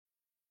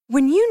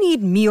When you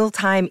need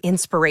mealtime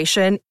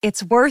inspiration,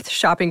 it's worth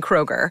shopping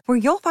Kroger, where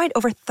you'll find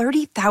over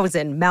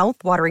 30,000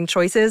 mouth-watering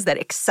choices that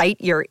excite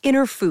your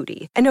inner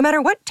foodie. And no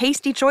matter what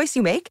tasty choice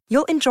you make,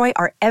 you'll enjoy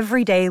our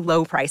everyday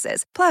low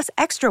prices, plus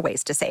extra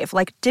ways to save,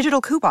 like digital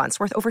coupons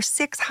worth over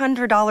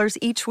 $600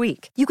 each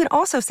week. You can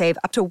also save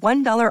up to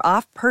 $1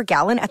 off per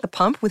gallon at the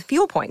pump with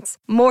fuel points.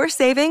 More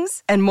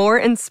savings and more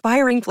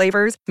inspiring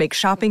flavors make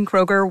shopping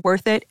Kroger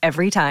worth it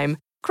every time.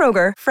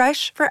 Kroger,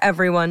 fresh for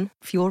everyone.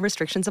 Fuel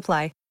restrictions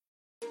apply.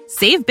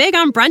 Save big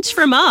on brunch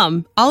for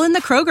mom, all in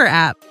the Kroger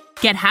app.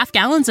 Get half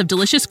gallons of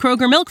delicious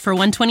Kroger milk for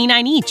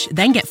 $1.29 each.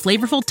 Then get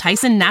flavorful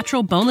Tyson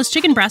natural boneless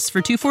chicken breasts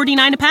for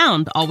 $2.49 a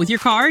pound, all with your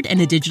card and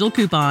a digital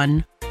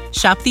coupon.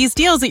 Shop these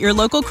deals at your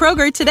local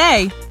Kroger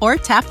today, or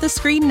tap the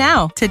screen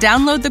now to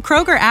download the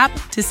Kroger app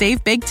to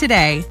save big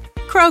today.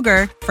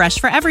 Kroger, fresh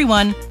for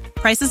everyone.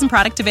 Prices and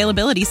product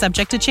availability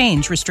subject to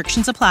change.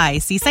 Restrictions apply.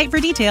 See site for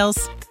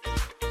details.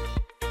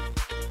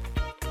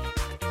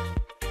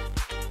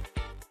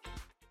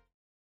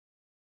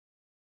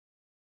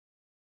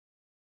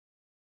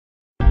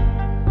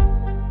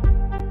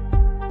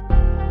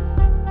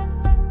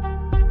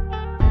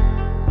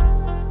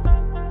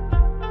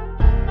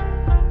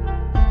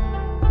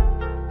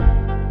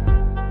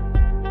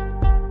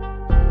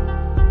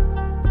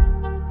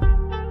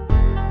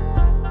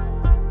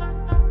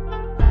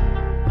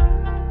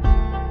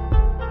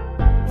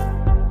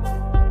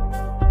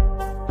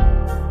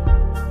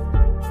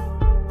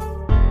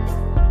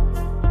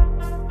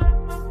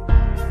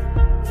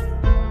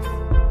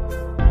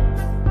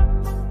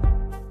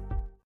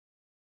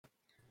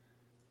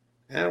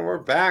 And we're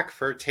back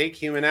for Take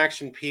Human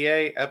Action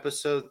PA,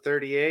 episode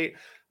 38.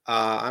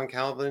 I'm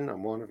Calvin.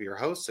 I'm one of your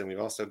hosts, and we've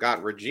also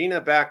got Regina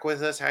back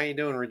with us. How you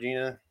doing,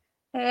 Regina?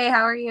 Hey,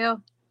 how are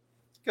you?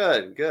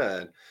 Good,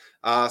 good.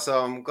 So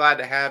I'm glad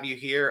to have you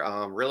here.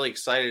 I'm really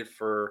excited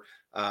for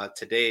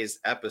today's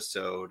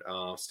episode.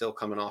 Still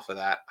coming off of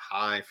that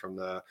high from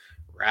the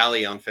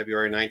rally on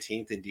February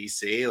 19th in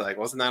D.C. Like,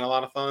 wasn't that a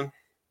lot of fun?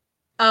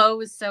 Oh, it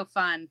was so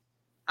fun.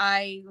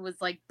 I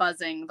was like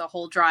buzzing the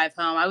whole drive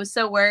home. I was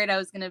so worried I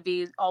was going to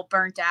be all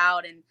burnt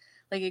out and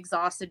like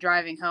exhausted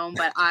driving home,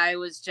 but I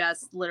was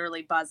just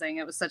literally buzzing.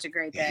 It was such a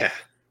great day.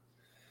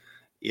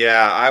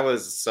 Yeah, I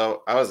was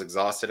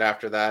exhausted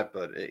after that,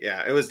 but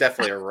it was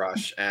definitely a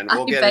rush, and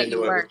we'll get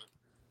into it.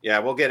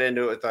 We'll get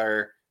into it with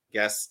our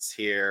guests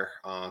here.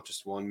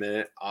 Just 1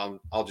 minute.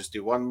 I'll just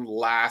do one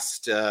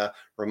last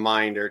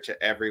reminder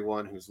to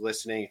everyone who's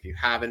listening. If you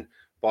haven't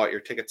bought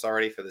your tickets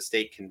already for the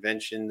state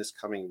convention this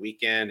coming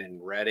weekend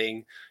in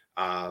Reading,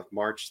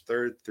 March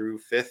 3rd through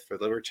 5th for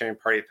the Libertarian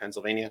Party of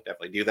Pennsylvania,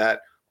 definitely do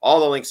that. All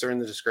the links are in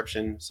the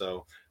description.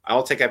 So I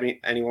won't take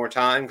any more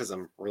time because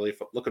I'm really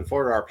looking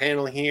forward to our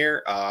panel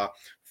here.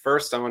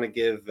 First, I want to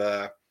give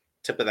a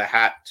tip of the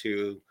hat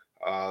to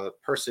the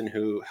person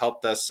who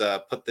helped us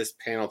put this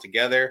panel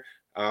together.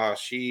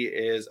 She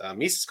is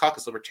Mises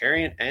Caucus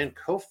Libertarian and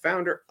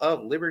co-founder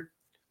of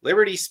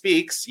Liberty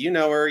Speaks. You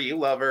know her, you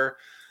love her.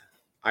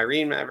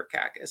 Irene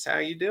Mavrikakis, how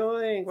you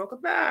doing?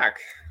 Welcome back.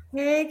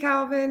 Hey,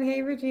 Calvin.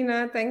 Hey,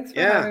 Regina. Thanks for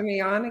having me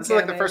on again. This is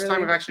like the first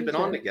time we've actually been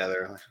on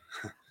together.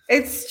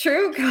 It's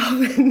true,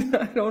 Calvin.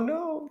 I don't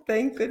know.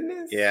 Thank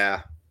goodness.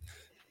 Yeah,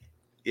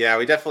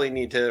 we definitely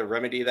need to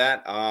remedy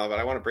that. But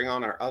I want to bring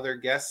on our other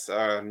guests.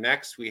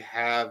 Next, we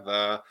have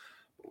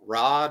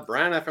Rod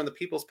Brana from the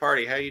People's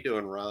Party. How you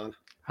doing, Rod?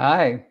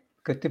 Hi.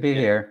 Good to be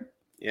here.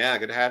 Yeah,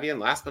 good to have you. And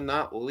last but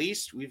not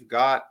least, we've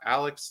got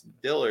Alex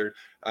Dillard,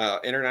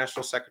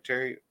 International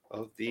Secretary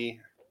of the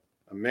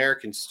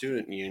American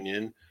Student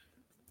Union.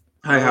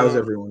 Hi, how's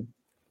everyone?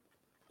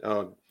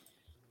 Oh,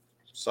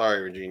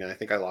 sorry, Regina. I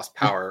think I lost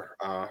power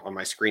on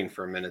my screen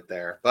for a minute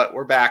there, but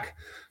we're back,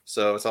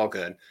 so it's all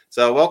good.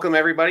 So welcome,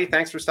 everybody.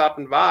 Thanks for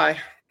stopping by.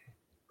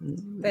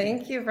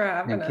 Thank you for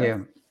having us. Thank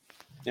you.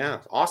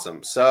 Yeah,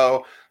 awesome.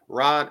 So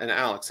Rod and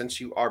Alex,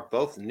 since you are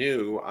both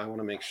new, I want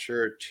to make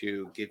sure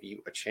to give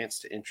you a chance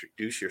to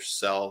introduce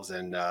yourselves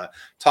and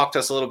talk to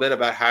us a little bit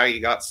about how you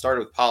got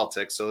started with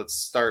politics. So let's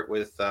start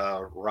with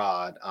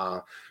Rod.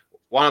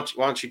 Why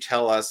don't you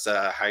tell us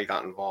how you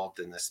got involved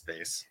in this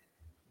space?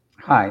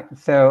 Hi.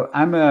 So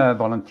I'm a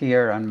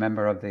volunteer and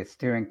member of the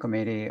steering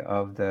committee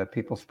of the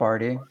People's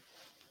Party.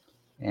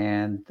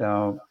 And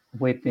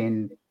we've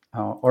been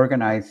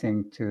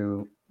organizing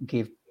to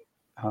give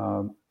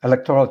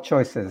electoral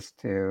choices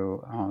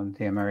to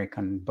the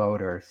American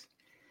voters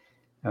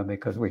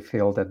because we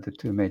feel that the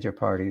two major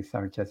parties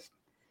are just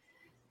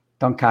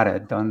don't cut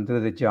it, don't do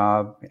the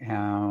job.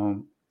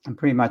 And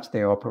pretty much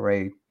they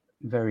operate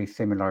very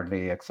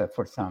similarly, except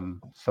for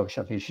some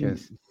social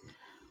issues.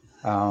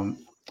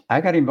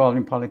 I got involved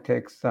in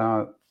politics,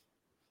 I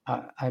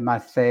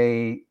must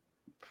say,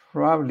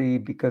 probably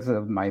because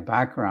of my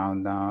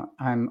background.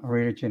 I'm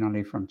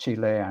originally from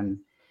Chile, and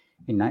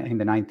in the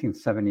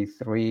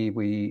 1973,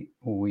 we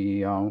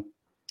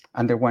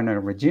underwent a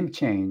regime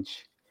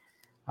change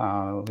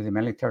with a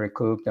military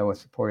coup that was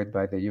supported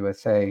by the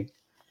USA.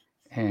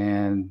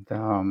 And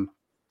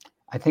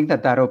I think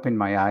that opened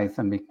my eyes,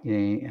 and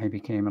I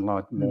became a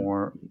lot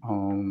more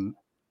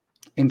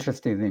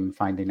interested in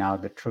finding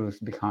out the truth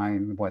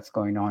behind what's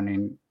going on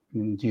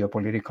in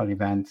geopolitical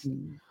events.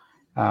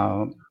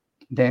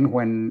 Then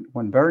when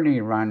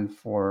Bernie ran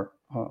for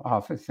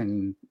office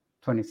in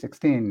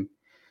 2016,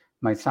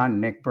 my son,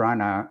 Nick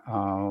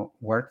Brana,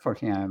 worked for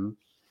him.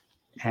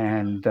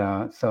 And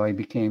so I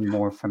became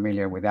more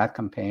familiar with that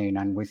campaign.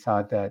 And we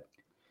saw that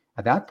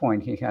at that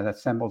point, he had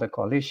assembled a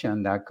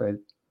coalition that could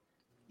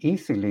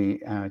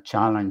easily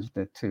challenge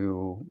the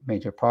two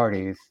major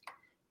parties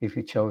if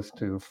he chose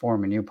to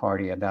form a new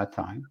party at that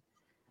time.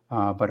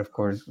 But of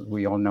course,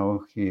 we all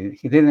know he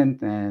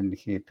didn't, and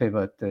he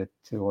pivoted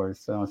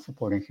towards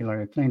supporting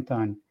Hillary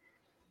Clinton.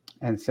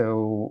 And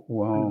so,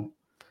 well,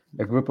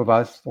 a group of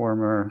us,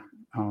 former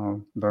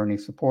Bernie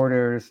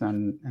supporters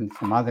and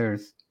some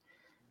others,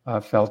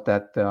 felt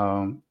that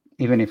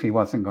even if he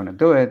wasn't going to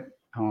do it,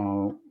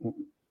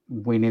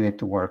 we needed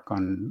to work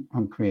on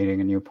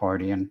creating a new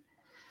party. And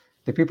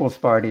the People's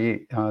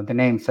Party, the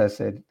name says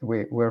it,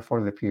 we're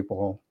for the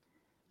people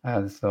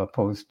as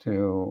opposed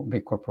to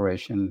big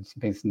corporations,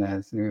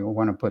 business. We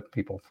want to put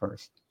people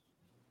first.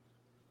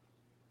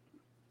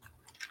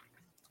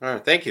 All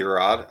right, thank you,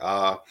 Rod.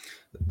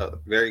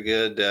 Very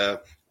good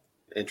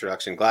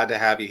introduction. Glad to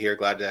have you here.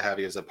 Glad to have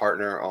you as a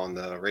partner on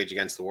the Rage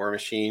Against the War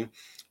Machine.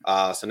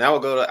 So now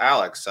we'll go to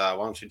Alex. Why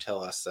don't you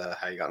tell us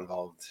how you got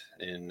involved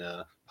in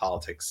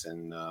politics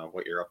and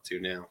what you're up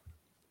to now?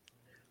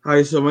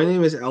 Hi, so my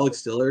name is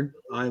Alex Dillard.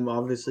 I'm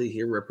obviously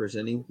here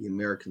representing the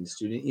American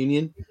Student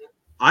Union.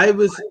 I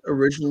was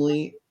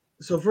originally,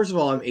 so first of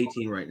all, I'm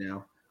 18 right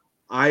now.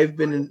 I've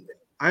been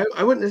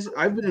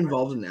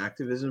involved in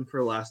activism for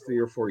the last 3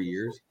 or 4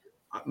 years.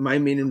 My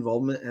main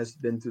involvement has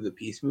been through the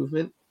peace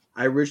movement.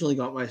 I originally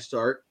got my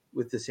start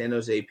with the San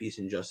Jose Peace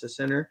and Justice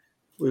Center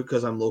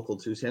because I'm local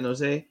to San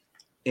Jose,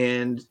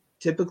 and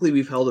typically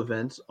we've held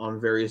events on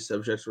various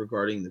subjects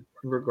regarding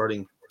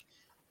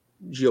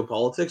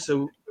geopolitics.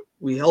 So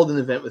we held an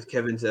event with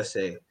Kevin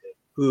Zesse,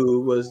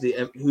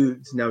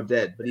 who's now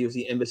dead, but he was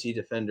the embassy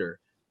defender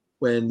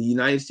when the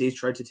United States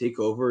tried to take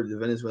over the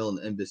Venezuelan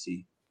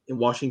embassy in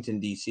Washington,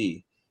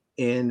 D.C.,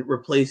 and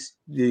replace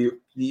the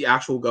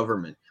actual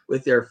government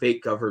with their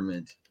fake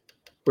government,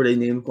 where they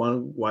named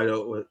Juan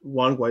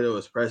Guaido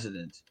as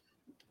president.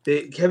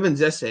 Kevin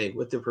Zesse,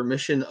 with the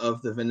permission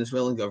of the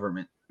Venezuelan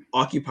government,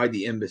 occupied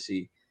the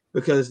embassy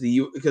because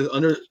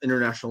under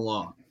international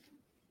law,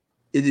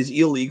 it is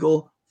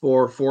illegal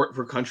for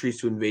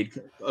countries to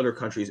invade other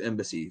countries'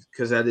 embassies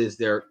because that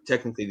is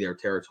technically their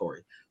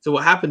territory. So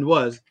what happened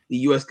was the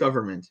U.S.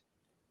 government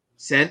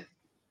sent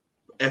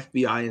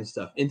FBI and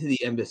stuff into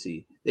the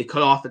embassy. They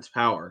cut off its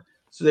power.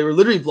 So they were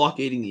literally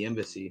blockading the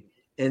embassy.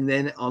 And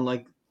then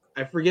on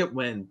I forget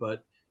when,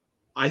 but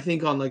I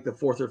think on the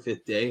fourth or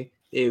fifth day,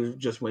 they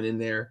just went in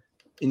there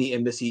in the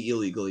embassy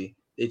illegally.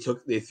 They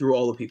threw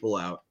all the people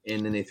out,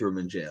 and then they threw him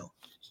in jail.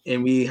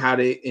 And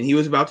and he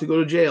was about to go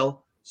to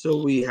jail.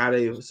 So we had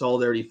a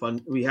solidarity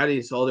fund. We had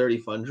a solidarity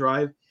fund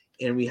drive,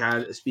 and we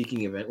had a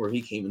speaking event where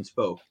he came and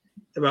spoke.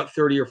 About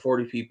 30 or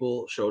 40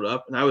 people showed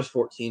up, and I was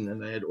 14,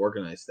 and I had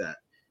organized that.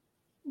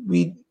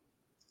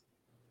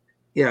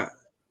 Yeah,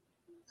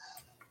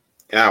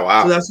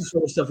 wow. So that's the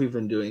sort of stuff we've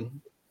been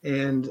doing,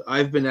 and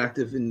I've been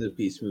active in the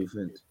peace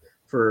movement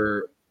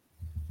for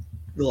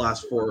the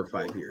last 4 or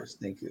 5 years.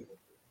 Thank you.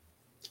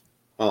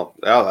 Well,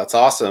 that's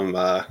awesome.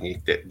 You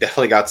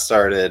definitely got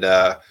started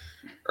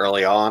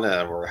early on.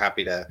 We're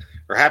happy to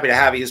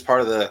have you as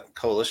part of the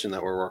coalition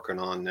that we're working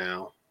on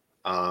now.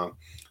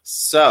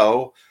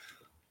 So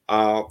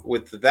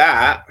with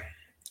that,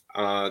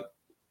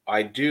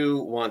 I do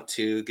want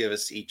to give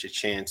us each a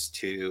chance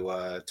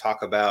to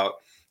talk about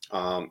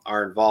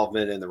our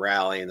involvement in the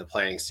rally and the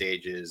planning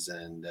stages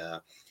and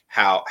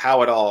how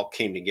it all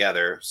came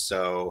together.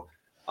 So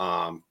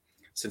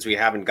since we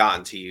haven't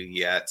gotten to you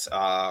yet,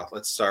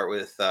 let's start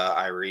with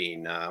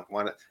Irene.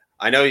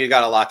 I know you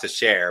got a lot to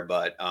share,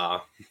 but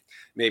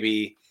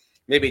maybe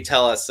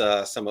tell us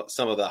some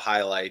of the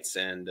highlights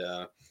and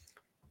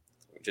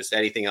just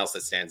anything else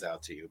that stands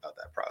out to you about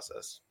that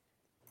process.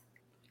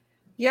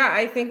 Yeah,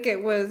 I think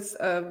it was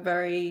a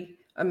very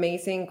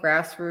amazing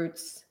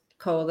grassroots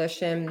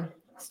coalition.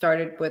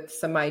 Started with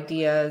some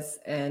ideas,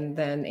 and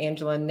then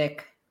Angela and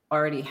Nick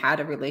already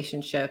had a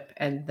relationship,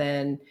 and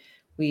then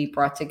we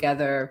brought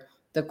together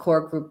the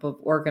core group of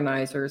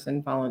organizers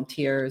and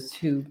volunteers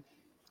who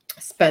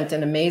spent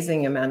an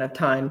amazing amount of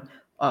time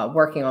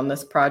working on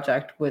this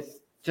project with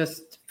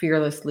just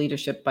fearless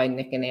leadership by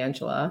Nick and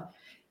Angela.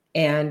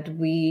 And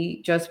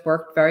we just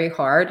worked very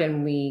hard,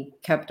 and we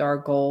kept our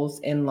goals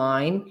in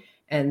line,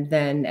 and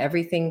then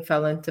everything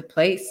fell into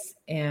place.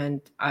 And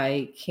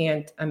I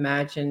can't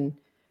imagine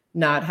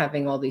not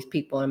having all these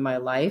people in my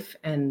life.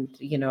 And,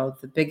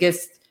 the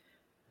biggest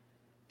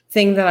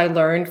thing that I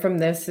learned from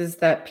this is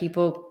that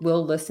people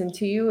will listen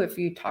to you if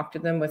you talk to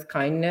them with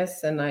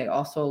kindness. And I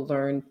also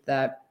learned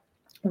that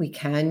we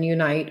can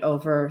unite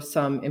over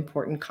some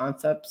important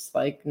concepts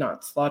like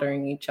not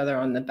slaughtering each other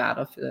on the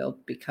battlefield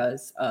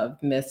because of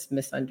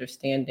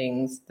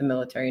misunderstandings, the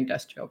military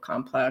industrial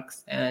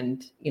complex,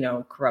 and,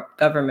 corrupt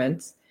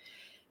governments.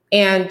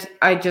 And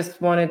I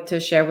just wanted to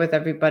share with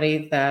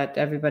everybody that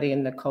everybody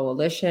in the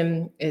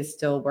coalition is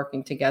still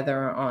working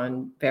together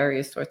on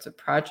various sorts of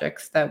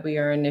projects that we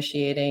are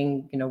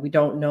initiating. We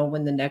don't know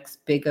when the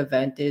next big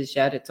event is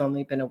yet. It's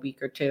only been a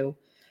week or two.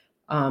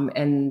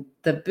 And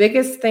the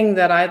biggest thing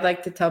that I'd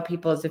like to tell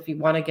people is if you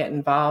want to get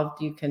involved,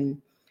 you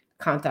can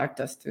contact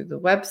us through the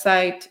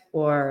website,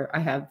 or I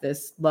have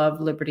this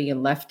Love, Liberty,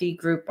 and Lefty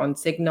group on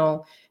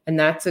Signal, and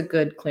that's a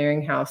good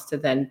clearinghouse to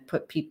then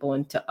put people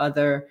into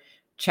other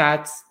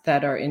chats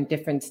that are in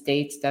different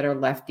states that are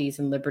lefties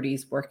and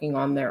liberties working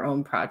on their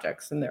own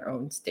projects in their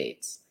own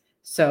states.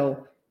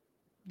 So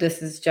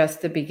this is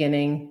just the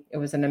beginning. It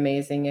was an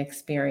amazing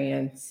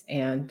experience,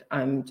 and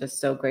I'm just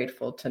so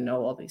grateful to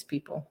know all these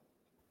people.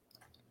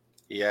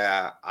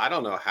 Yeah, I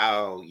don't know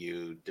how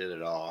you did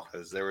it all,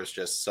 because there was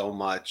just so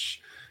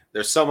much.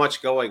 There's so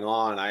much going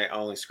on. I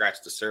only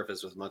scratched the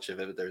surface with much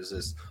of it.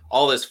 There's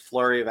all this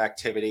flurry of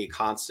activity,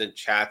 constant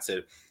chats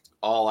at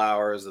all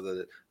hours of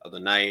the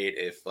night.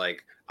 If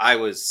like I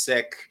was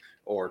sick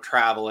or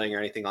traveling or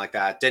anything like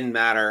that, didn't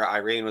matter.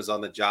 Irene was on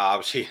the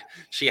job. She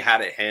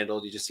had it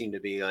handled. You just seemed to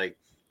be like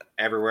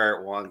everywhere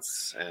at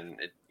once, and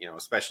it,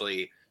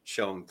 especially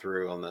shown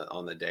through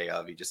on the day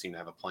of. You just seem to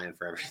have a plan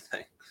for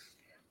everything.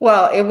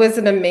 Well, it was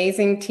an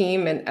amazing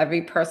team, and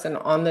every person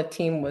on the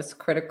team was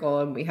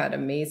critical, and we had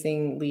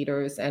amazing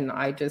leaders, and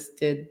I just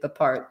did the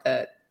part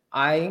that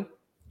I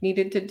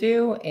needed to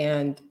do,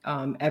 and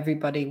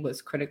everybody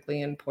was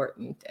critically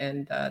important,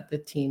 and the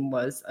team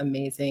was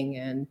amazing,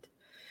 and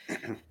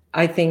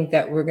I think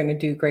that we're going to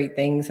do great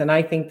things, and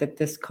I think that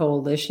this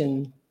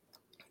coalition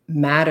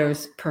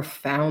matters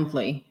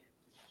profoundly.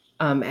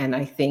 And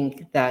I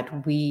think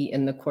that we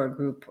in the core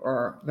group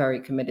are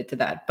very committed to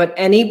that. But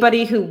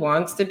anybody who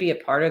wants to be a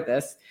part of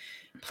this,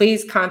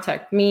 please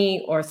contact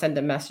me or send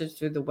a message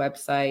through the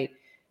website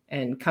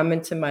and come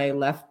into my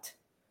Love,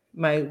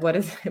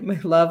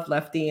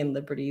 Lefty, and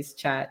Liberties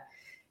chat.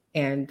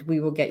 And we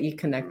will get you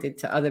connected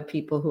to other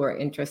people who are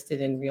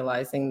interested in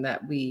realizing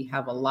that we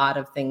have a lot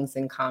of things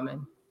in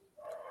common.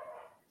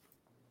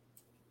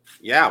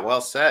 Yeah,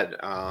 well said.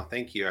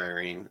 Thank you,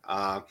 Irene.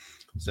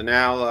 So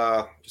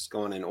now, just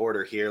going in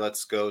order here,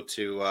 let's go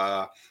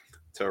to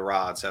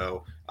Rod.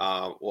 So,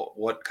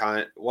 what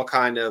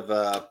kind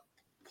of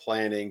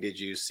planning did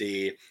you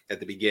see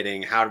at the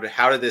beginning? How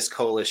did this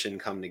coalition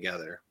come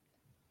together?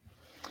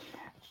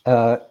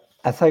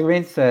 As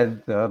Irene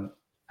said,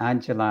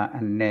 Angela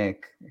and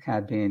Nick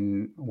had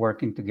been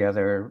working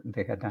together.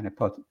 They had done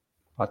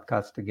a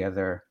podcast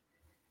together.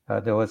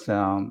 There was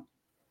an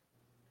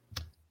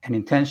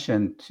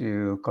intention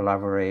to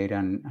collaborate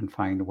and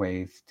find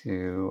ways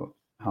to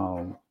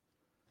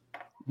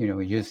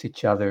use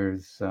each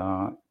other's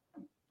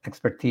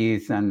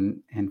expertise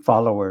and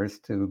followers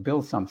to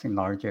build something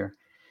larger.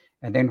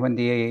 And then when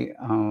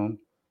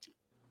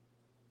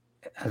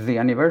as the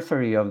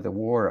anniversary of the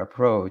war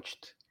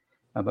approached,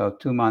 about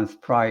 2 months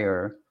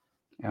prior,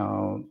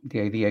 the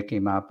idea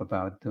came up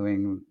about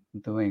doing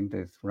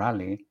this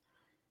rally,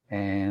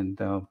 and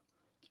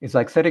it's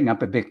like setting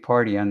up a big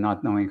party and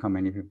not knowing how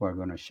many people are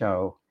going to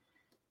show.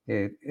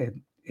 It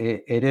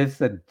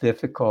is a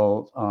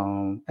difficult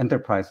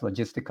enterprise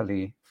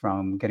logistically,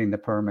 from getting the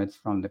permits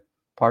from the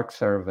Park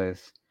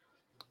Service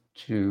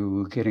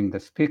to getting the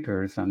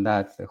speakers, and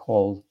that's the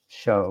whole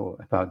show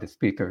about the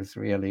speakers,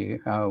 really,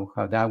 how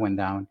that went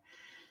down,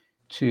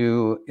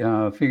 to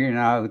figuring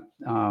out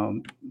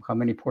how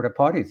many porta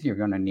potties you're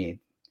going to need,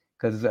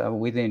 because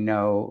we didn't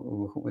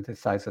know with the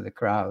size of the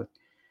crowd.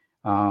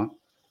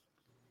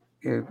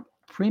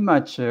 Pretty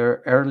much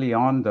early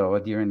on, though,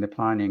 during the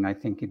planning, I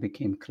think it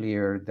became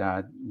clear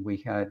that we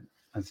had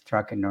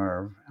struck a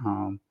nerve.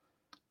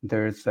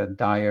 There's a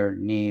dire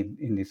need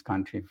in this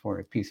country for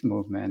a peace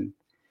movement,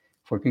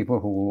 for people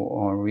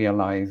who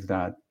realize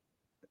that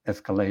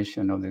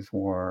escalation of this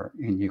war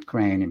in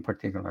Ukraine in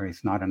particular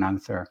is not an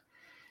answer,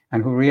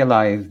 and who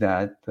realize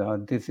that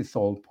this is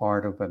all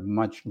part of a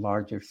much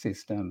larger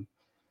system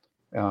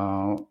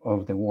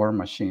of the war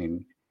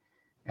machine.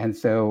 And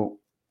so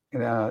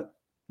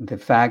the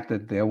fact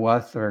that there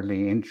was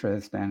early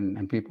interest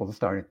and people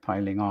started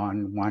piling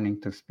on,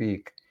 wanting to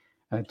speak,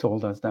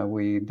 told us that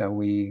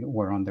we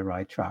were on the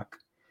right track.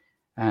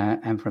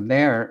 And from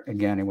there,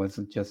 again, it was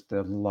just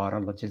a lot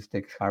of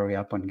logistics, hurry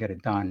up and get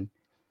it done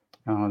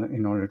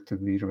in order to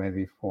be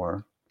ready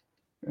for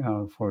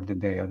the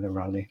day of the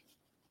rally.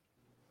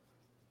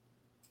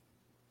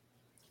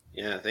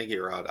 Yeah, thank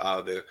you, Rod.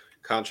 The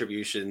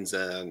contributions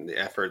and the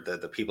effort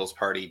that the People's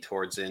Party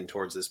towards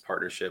this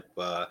partnership,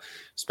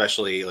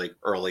 especially like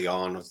early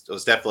on,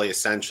 was definitely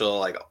essential.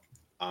 Like,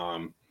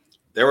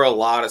 there were a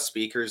lot of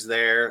speakers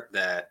there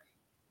that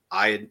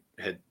I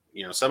had,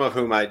 some of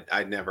whom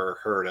I'd never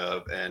heard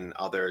of, and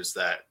others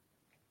that,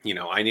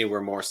 I knew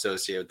were more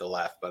associated with the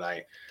left, but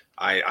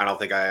I don't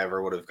think I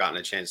ever would have gotten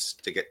a chance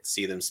to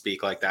see them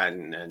speak like that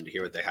and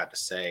hear what they had to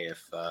say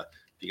if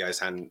you guys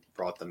hadn't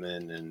brought them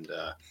in. And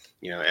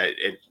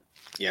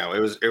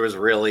it was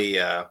really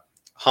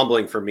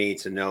humbling for me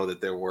to know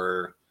that there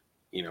were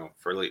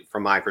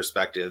from my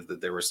perspective,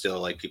 that there were still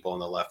like people on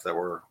the left that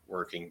were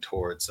working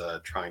towards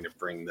trying to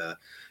bring the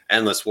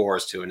endless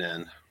wars to an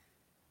end.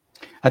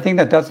 I think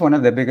that's one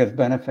of the biggest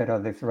benefit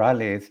of this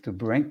rally, is to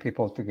bring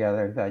people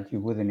together that you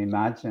wouldn't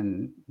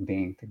imagine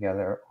being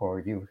together,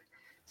 or you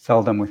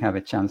seldom would have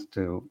a chance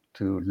to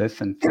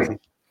listen to,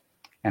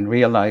 and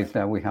realize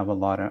that we have a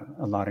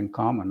lot in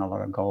common, a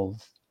lot of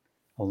goals,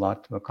 a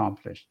lot to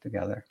accomplish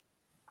together.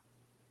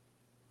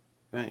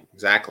 Right,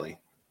 exactly.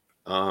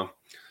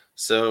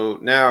 So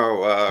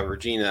now,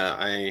 Regina,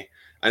 I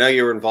know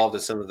you were involved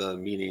in some of the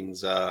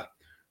meetings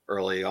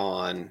early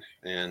on,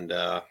 and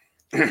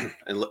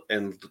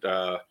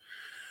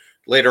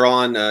later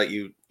on,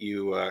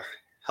 you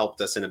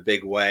helped us in a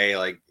big way,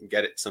 like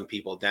get some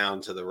people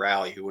down to the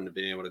rally who wouldn't have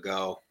been able to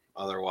go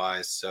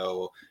otherwise.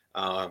 So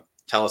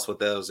tell us what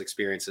those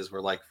experiences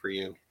were like for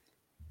you.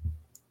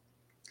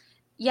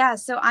 Yeah,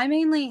 so I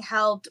mainly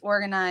helped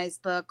organize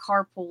the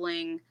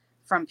carpooling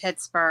from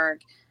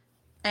Pittsburgh.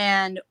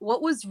 And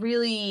what was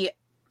really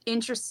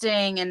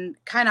interesting and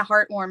kind of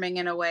heartwarming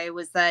in a way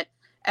was that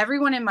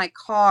everyone in my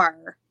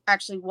car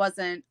actually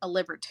wasn't a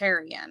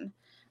libertarian.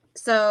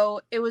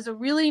 So it was a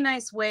really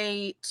nice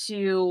way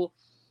to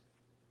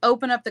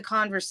open up the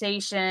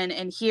conversation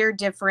and hear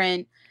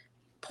different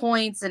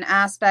points and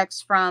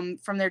aspects from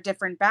their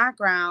different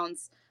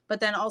backgrounds, but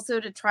then also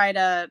to try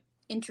to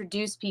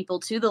introduce people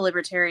to the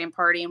Libertarian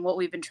Party and what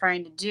we've been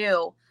trying to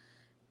do.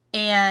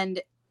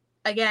 And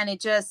again,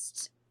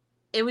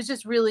 it was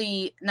just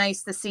really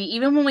nice to see,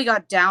 even when we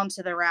got down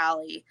to the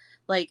rally,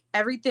 like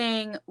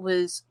everything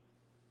was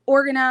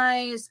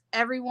organized.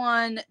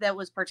 Everyone that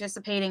was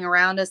participating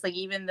around us, like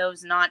even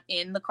those not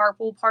in the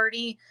carpool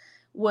party,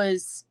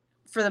 was,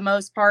 for the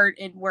most part,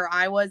 where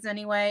I was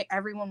anyway,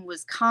 everyone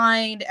was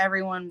kind.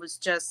 Everyone was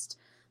just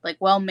like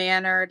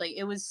well-mannered. Like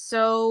it was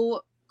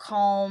so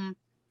calm.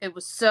 It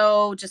was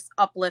so just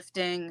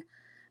uplifting.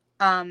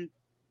 And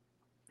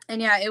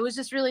yeah, it was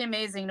just really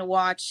amazing to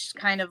watch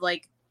kind of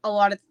like a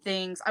lot of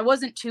things. I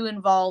wasn't too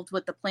involved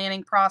with the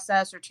planning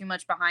process or too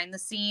much behind the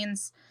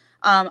scenes,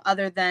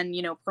 other than,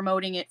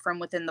 promoting it from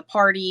within the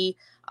party,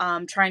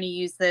 trying to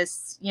use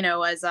this,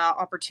 as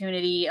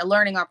a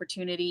learning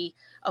opportunity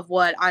of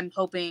what I'm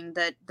hoping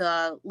that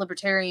the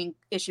libertarian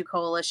issue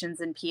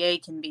coalitions in PA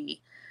can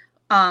be.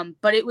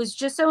 But it was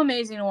just so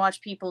amazing to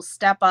watch people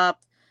step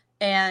up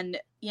and,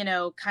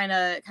 kind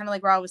of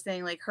like Rob was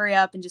saying, like, hurry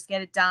up and just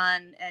get it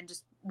done, and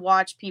just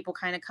watch people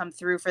kind of come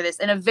through for this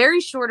in a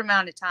very short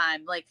amount of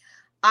time. Like,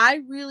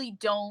 I really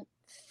don't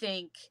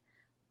think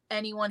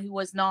anyone who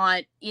was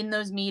not in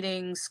those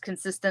meetings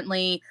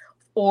consistently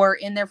or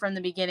in there from the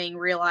beginning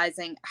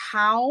realizing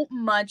how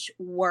much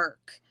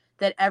work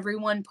that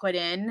everyone put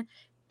in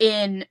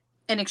an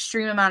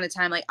extreme amount of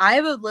time. Like, I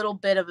have a little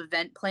bit of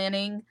event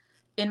planning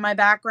in my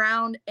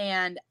background,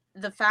 and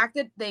the fact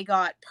that they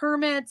got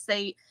permits,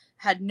 they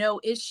had no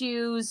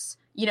issues.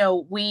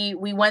 We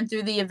went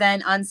through the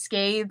event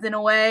unscathed in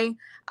a way.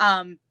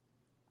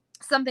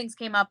 Some things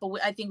came up,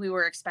 but I think we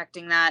were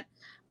expecting that.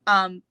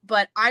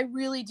 But I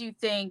really do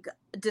think,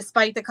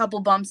 despite the couple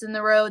bumps in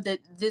the road, that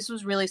this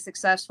was really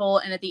successful.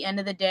 And at the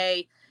end of the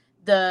day,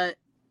 the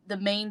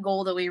main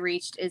goal that we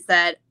reached is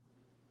that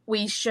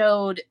we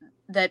showed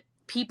that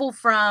people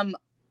from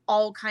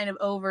all kind of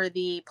over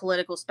the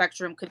political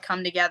spectrum could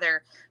come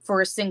together for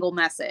a single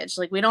message.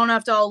 Like, we don't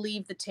have to all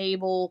leave the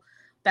table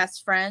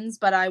best friends,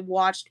 but I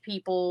watched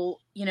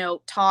people,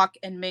 talk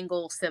and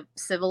mingle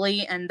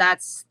civilly. And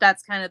that's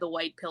kind of the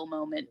white pill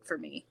moment for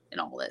me in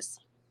all this.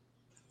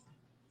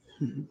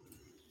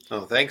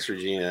 Oh, thanks,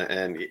 Regina.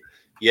 And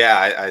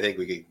yeah, I think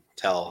we could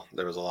tell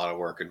there was a lot of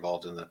work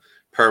involved in the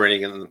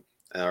permitting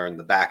or in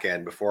the back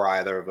end before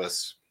either of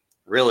us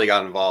really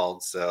got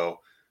involved. So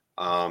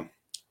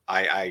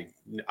I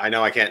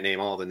know I can't name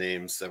all the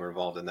names that were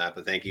involved in that,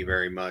 but thank you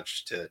very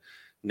much to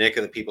Nick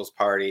of the People's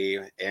Party,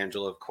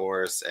 Angela, of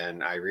course,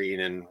 and Irene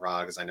and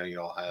Rod, because I know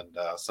you all had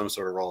some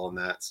sort of role in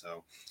that.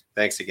 So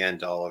thanks again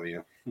to all of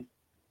you.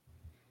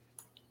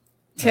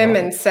 Tim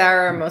and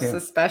Sarah, most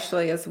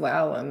especially, as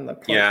well. And the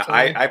yeah,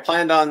 I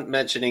planned on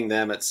mentioning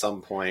them at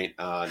some point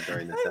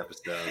during this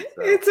episode.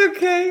 So. It's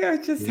okay. I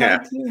just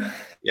had to.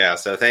 Yeah.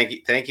 So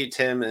thank you,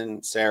 Tim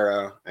and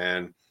Sarah,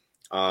 and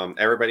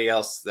everybody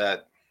else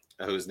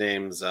whose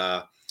names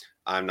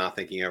I'm not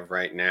thinking of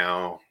right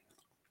now.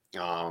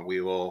 We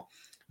will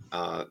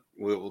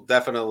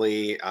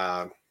definitely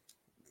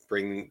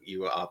bring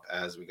you up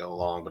as we go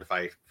along. But if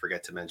I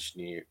forget to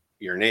mention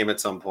your name at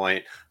some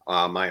point,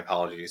 my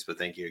apologies, but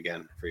thank you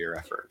again for your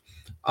effort.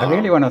 I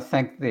really want to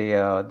thank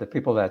the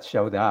people that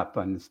showed up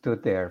and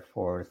stood there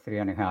for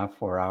 3.5,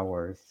 4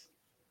 hours.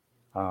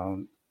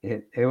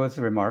 It was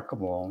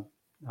remarkable.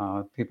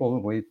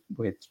 People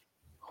with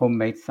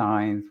homemade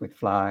signs, with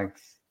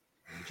flags,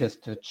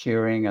 just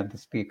cheering at the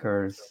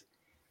speakers.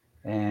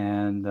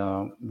 And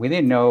we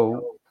didn't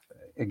know,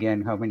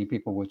 again, how many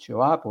people would show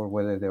up or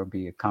whether there would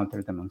be a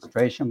counter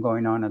demonstration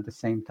going on at the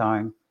same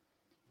time.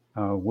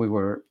 We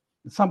were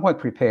somewhat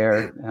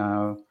prepared.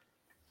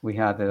 We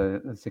had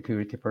the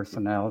security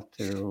personnel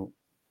to,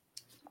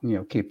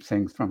 keep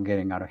things from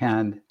getting out of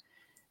hand.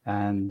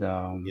 And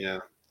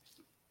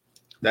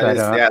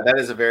that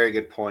is a very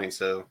good point.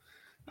 So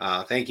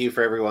thank you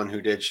for everyone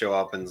who did show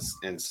up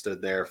and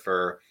stood there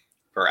for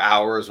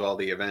hours while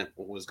the event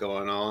was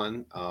going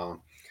on.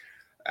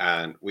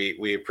 And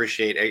we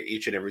appreciate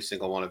each and every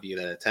single one of you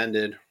that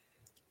attended.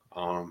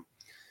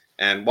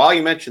 And while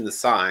you mentioned the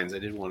signs, I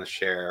did want to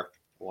share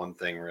one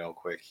thing real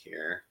quick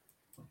here.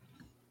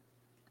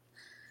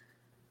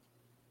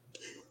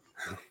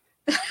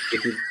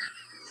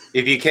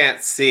 If you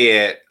can't see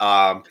it,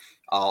 I'll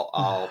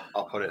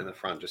put it in the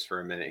front just for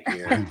a minute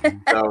here.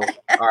 So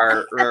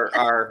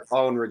our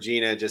own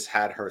Regina just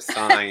had her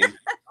sign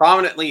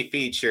prominently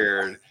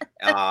featured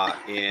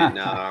in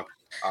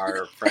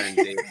our friend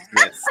Dave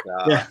Smith's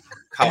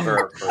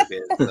cover for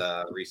his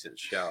recent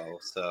show.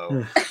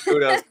 So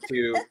kudos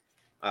to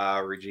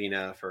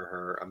Regina for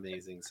her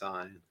amazing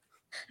sign.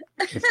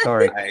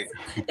 Historic.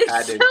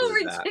 It's so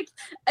ridiculous.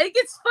 I think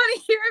it's funny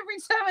here every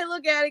time I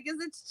look at it because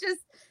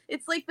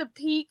it's like the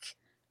peak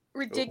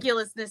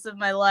ridiculousness of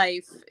my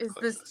life is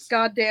this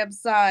goddamn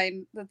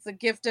sign that's a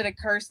gift and a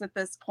curse at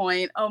this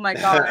point. Oh my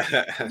god!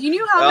 Do you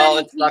know how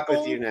many people? Stuck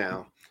with you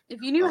now.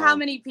 If you knew how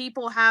many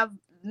people have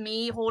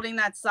me holding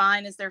that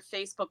sign as their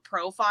Facebook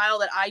profile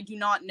that I do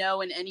not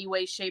know in any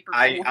way, shape, or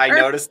form. I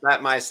noticed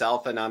that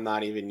myself, and I'm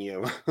not even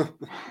you.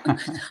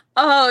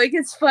 Oh, it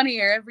gets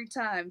funnier every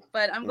time.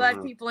 But I'm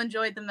glad people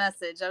enjoyed the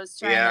message. I was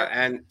trying. Yeah,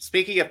 and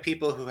speaking of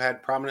people who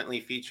had prominently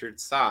featured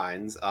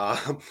signs,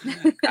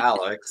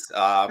 Alex.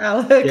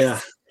 Yeah,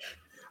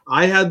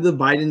 I had the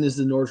Biden is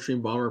the Nord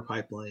Stream bomber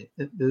pipeline.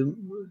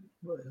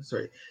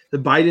 Sorry, the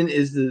Biden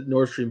is the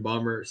Nord Stream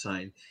bomber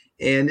sign.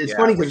 And it's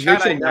funny because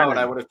Rachel Maddow,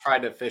 I would have tried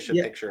to fish a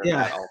picture of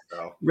that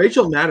also.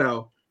 Rachel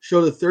Maddow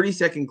showed a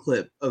 30-second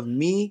clip of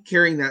me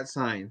carrying that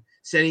sign,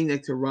 standing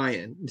next to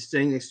Ryan,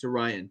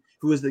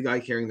 who was the guy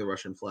carrying the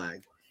Russian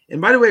flag. And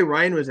by the way,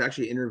 Ryan was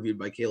actually interviewed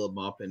by Caleb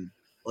Maupin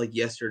like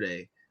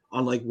yesterday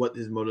on like what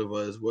his motive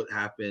was, what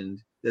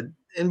happened.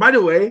 And by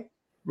the way,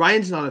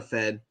 Ryan's not a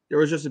Fed. There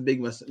was just a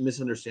big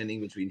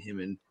misunderstanding between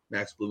him and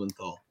Max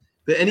Blumenthal.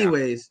 But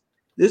anyways,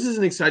 this is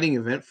an exciting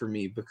event for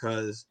me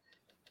because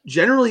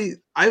generally,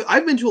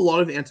 I've been to a lot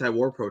of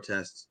anti-war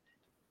protests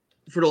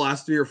for the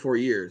last 3 or 4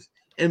 years,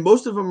 and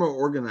most of them are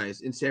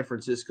organized in San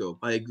Francisco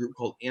by a group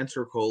called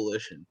Answer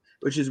Coalition,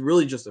 which is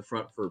really just a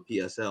front for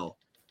PSL.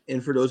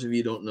 And for those of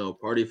you who don't know,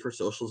 Party for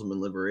Socialism and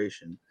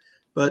Liberation.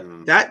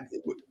 But that,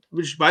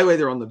 which by the way,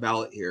 they're on the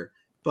ballot here.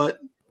 But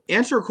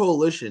Answer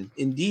Coalition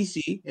in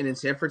DC and in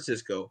San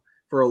Francisco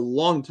for a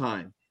long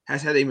time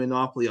has had a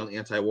monopoly on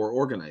anti-war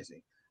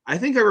organizing. I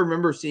think I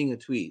remember seeing a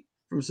tweet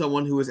from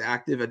someone who was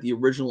active at the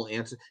original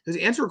Answer,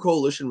 because Answer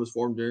Coalition was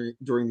formed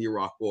during the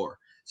Iraq War.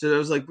 So that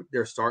was like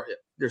they're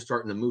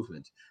starting the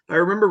movement. But I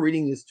remember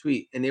reading this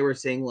tweet and they were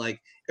saying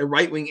like a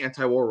right-wing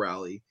anti-war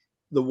rally,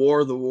 the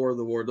war,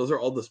 those are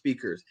all the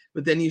speakers.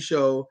 But then you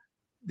show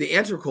the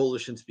Answer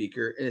Coalition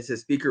speaker and it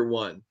says speaker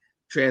 1,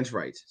 trans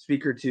rights,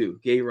 speaker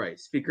 2, gay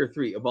rights, speaker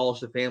 3,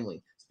 abolish the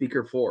family,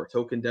 speaker 4,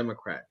 token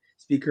Democrat,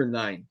 speaker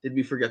 9, did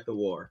we forget the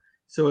war?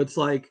 So it's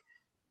like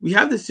we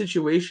have this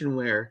situation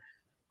where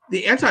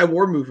the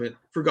anti-war movement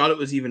forgot it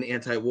was even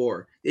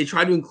anti-war. They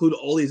tried to include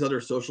all these other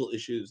social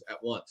issues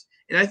at once.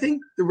 And I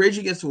think the Rage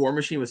Against the War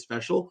Machine was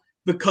special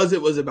because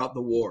it was about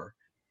the war.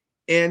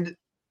 And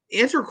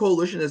Answer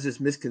Coalition has this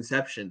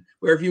misconception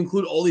where if you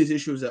include all these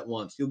issues at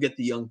once, you'll get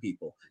the young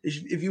people.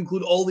 If you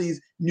include all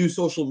these new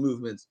social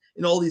movements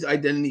and all these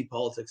identity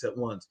politics at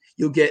once,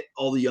 you'll get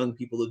all the young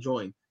people to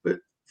join. But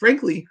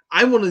frankly,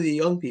 I'm one of the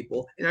young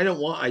people, and I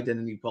don't want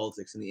identity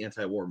politics in the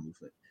anti-war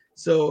movement.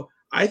 So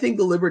I think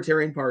the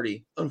Libertarian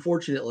Party,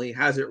 unfortunately,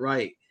 has it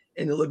right.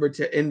 And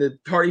the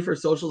Party for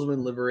Socialism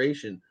and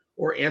Liberation,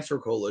 or Answer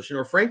Coalition,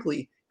 or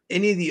frankly,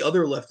 any of the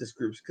other leftist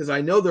groups, because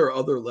I know there are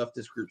other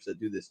leftist groups that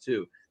do this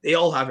too. They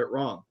all have it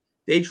wrong.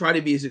 They try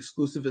to be as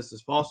exclusivist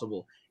as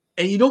possible.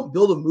 And you don't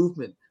build a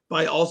movement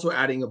by also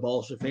adding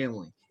abolish the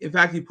family. In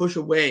fact, you push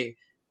away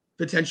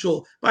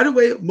potential. By the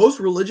way, most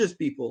religious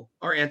people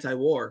are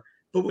anti-war.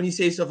 But when you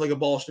say stuff like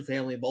abolish the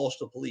family, abolish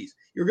the police,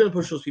 you're going to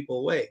push those people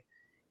away.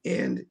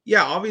 And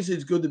yeah, obviously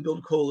it's good to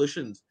build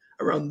coalitions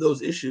around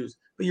those issues,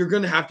 but you're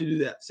going to have to do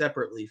that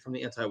separately from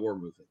the anti-war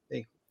movement.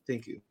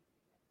 Thank you.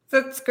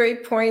 That's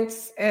great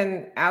points.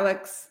 And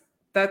Alex,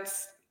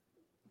 that's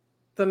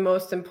the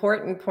most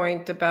important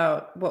point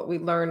about what we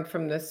learned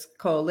from this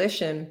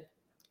coalition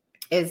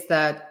is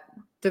that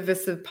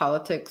divisive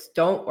politics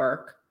don't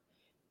work.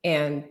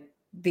 And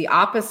the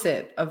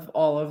opposite of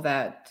all of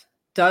that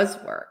does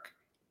work.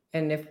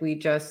 And if we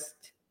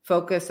just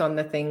focus on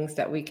the things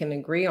that we can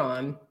agree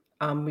on,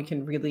 we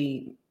can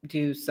really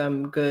do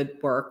some good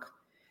work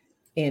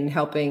in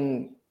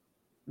helping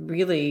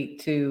really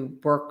to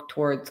work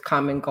towards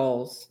common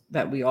goals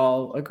that we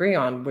all agree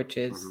on, which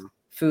is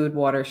food,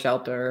 water,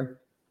 shelter,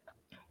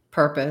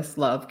 purpose,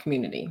 love,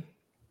 community.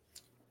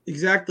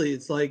 Exactly.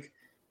 It's like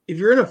if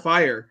you're in a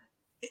fire,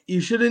 you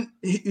shouldn't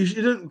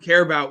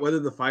care about whether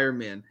the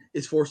fireman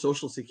is for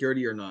Social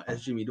Security or not,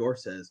 as Jimmy Dore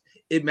says.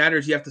 It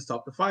matters you have to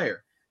stop the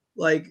fire.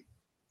 Like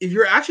if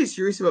you're actually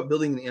serious about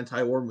building an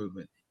anti-war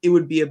movement, it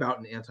would be about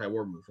an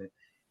anti-war movement.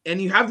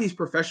 And you have these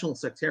professional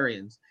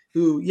sectarians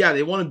who,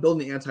 they want to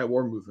build an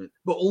anti-war movement,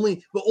 but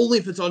only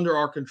if it's under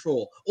our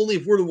control. Only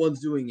if we're the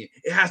ones doing it.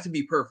 It has to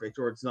be perfect,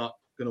 or it's not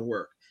going to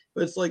work.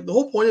 But it's like the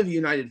whole point of a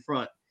united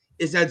front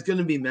is that it's going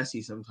to be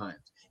messy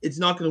sometimes. It's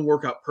not going to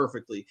work out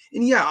perfectly.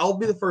 And I'll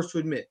be the first to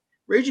admit,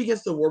 Rage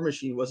Against the War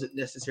Machine wasn't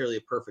necessarily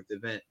a perfect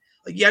event.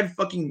 Like, you had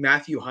fucking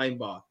Matthew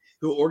Heimbach,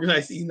 who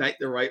organized the Unite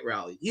the Right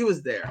rally. He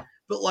was there.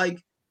 But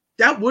like,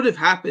 that would have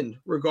happened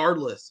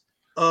regardless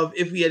of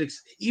if we had,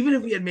 even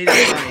if we had made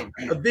a sign,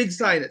 a big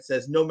sign that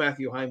says no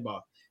Matthew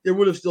Heimbach, there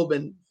would have still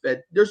been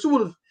there still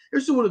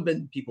would have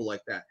been people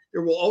like that.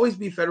 There will always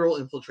be federal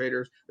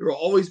infiltrators. There will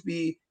always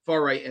be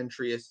far right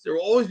entryists. There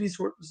will always be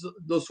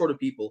those sort of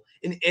people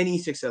in any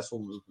successful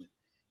movement.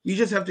 We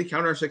just have to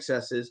count our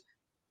successes.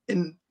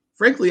 And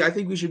frankly, I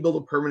think we should build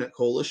a permanent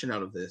coalition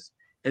out of this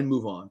and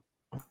move on.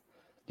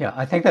 Yeah,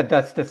 I think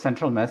that's the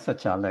central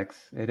message, Alex.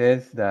 It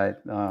is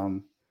that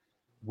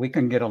we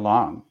can get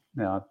along.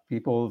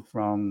 People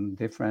from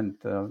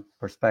different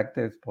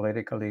perspectives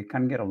politically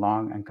can get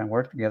along and can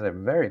work together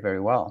very, very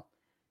well,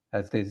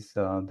 as this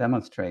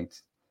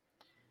demonstrates.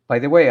 By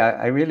the way,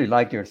 I really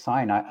like your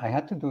sign. I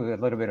had to do a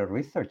little bit of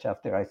research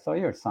after I saw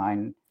your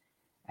sign,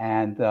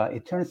 and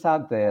it turns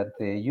out that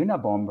the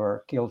Unabomber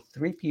killed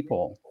 3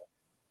 people.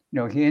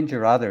 He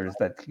injured others,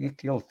 but he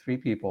killed 3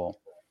 people,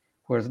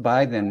 whereas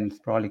Biden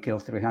probably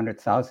kills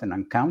 300,000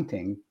 and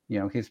counting,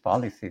 his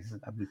policies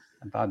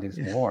about this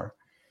war.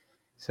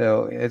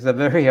 So it's a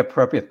very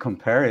appropriate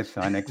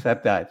comparison,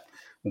 except that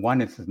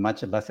one is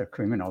much less a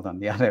criminal than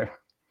the other.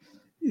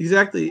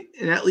 Exactly,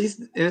 and at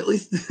least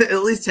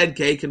Ted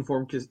K can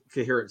form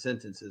coherent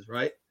sentences,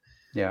 right?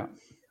 Yeah.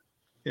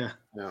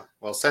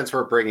 Well, since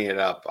we're bringing it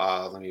up,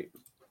 let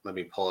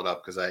me pull it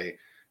up because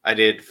I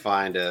did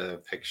find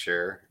a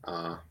picture.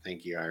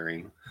 Thank you,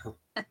 Irene.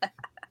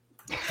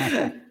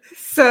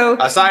 So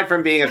aside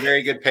from being a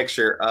very good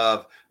picture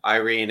of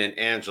Irene and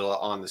Angela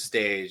on the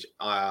stage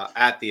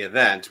at the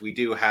event, we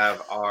do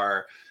have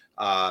our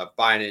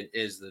Biden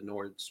is the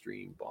Nord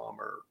Stream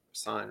bomber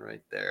sign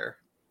right there.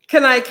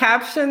 Can I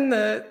caption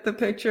the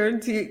picture?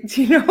 Do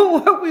you know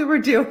what we were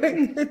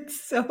doing?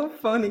 It's so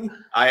funny.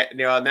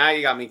 Now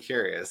you got me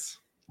curious.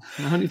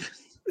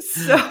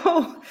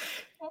 So,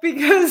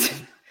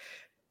 because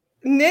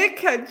Nick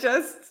had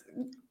just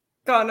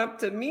gone up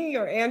to me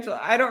or Angela,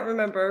 I don't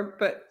remember,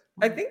 but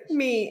I think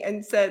me,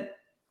 and said,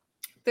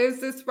 there's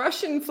this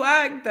Russian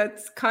flag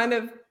that's kind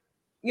of,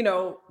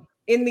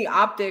 in the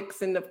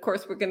optics. And of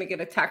course, we're going to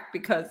get attacked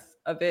because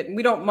of it. And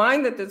we don't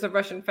mind that there's a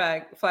Russian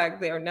flag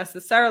there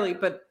necessarily,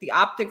 but the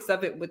optics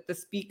of it with the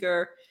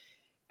speaker.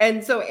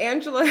 And so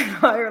Angela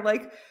and I are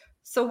like,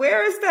 so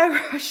where is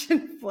that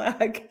Russian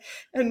flag?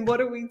 And what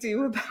do we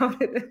do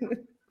about it? And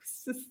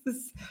it's just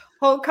this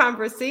whole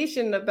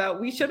conversation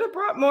about we should have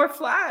brought more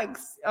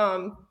flags.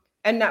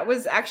 And that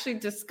was actually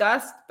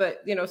discussed,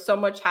 but so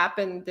much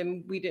happened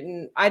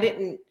and I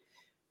didn't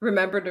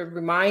remember to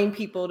remind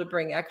people to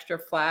bring extra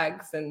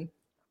flags. And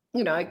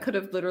I could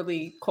have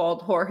literally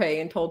called Jorge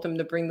and told him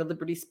to bring the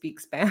Liberty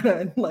Speaks banner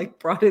and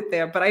brought it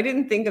there, but I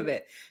didn't think of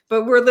it.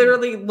 But we're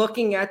literally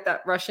looking at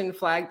that Russian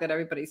flag that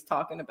everybody's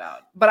talking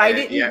about. But I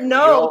didn't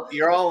know.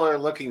 You all are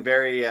looking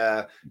very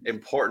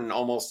important,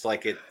 almost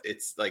like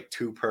it's like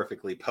too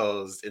perfectly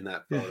posed in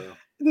that photo.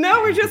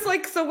 No, we're just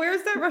like, so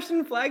where's that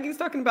Russian flag he's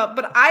talking about?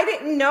 But I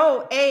didn't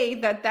know,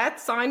 that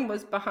sign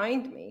was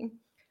behind me.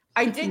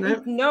 I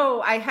didn't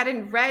know, I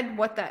hadn't read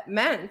what that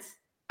meant.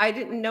 I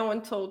didn't know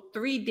until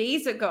 3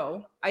 days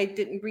ago. I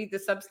didn't read the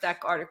Substack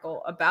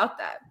article about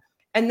that.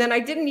 And then I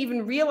didn't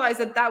even realize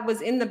that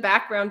was in the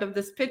background of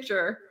this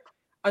picture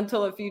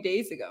until a few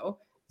days ago.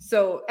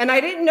 So, and I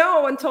didn't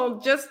know until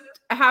just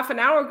a half an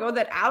hour ago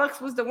that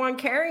Alex was the one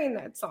carrying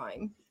that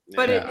sign.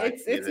 But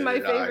it's my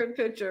favorite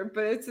picture,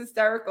 but it's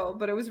hysterical.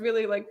 But it was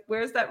really like,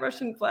 where's that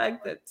Russian flag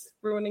that's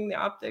ruining the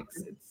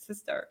optics? It's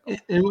hysterical.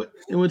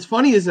 And what's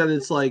funny is that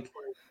it's like,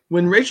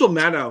 when Rachel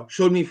Maddow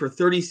showed me for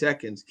 30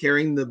 seconds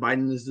carrying the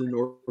Biden is the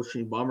Nord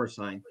Stream bomber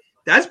sign,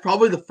 that's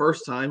probably the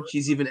first time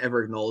she's even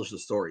ever acknowledged the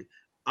story.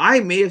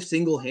 I may have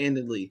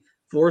single-handedly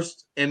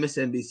forced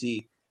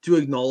MSNBC to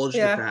acknowledge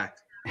the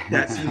fact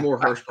that Seymour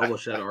Hersh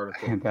published that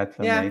article. That's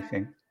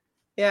amazing.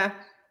 Yeah.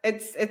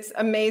 It's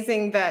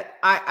amazing that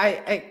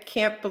I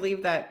can't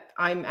believe that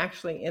I'm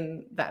actually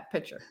in that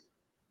picture.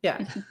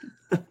 Yeah.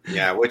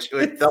 Yeah, which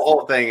the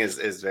whole thing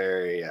is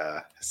very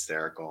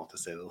hysterical, to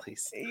say the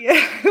least.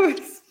 Yeah, it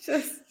was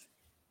just.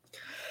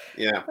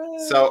 Yeah.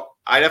 So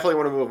I definitely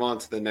want to move on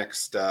to the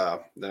next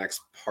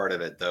part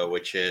of it, though,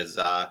 which is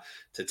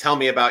to tell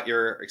me about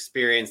your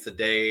experience the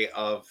day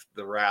of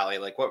the rally.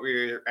 Like, what were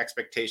your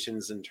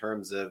expectations in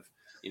terms of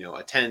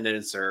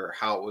attendance or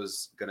how it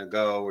was going to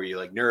go? Were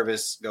you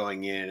nervous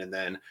going in, and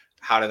then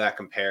how did that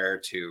compare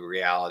to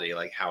reality?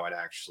 Like how it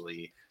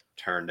actually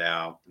turned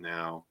out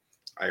now?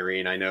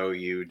 Irene, I know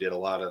you did a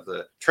lot of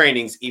the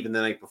trainings even the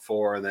night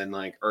before and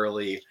then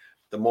early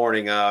the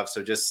morning of.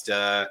 So just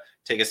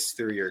take us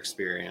through your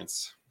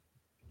experience.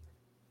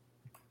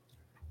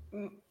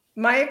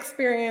 My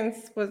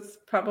experience was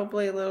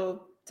probably a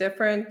little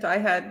different. I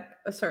had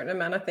a certain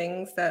amount of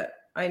things that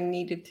I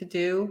needed to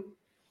do.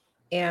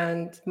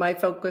 And my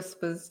focus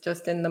was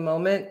just in the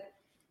moment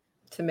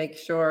to make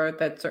sure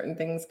that certain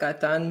things got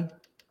done.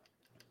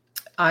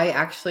 I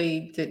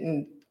actually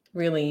didn't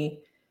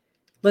really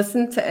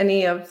listen to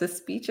any of the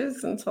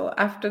speeches until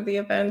after the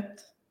event.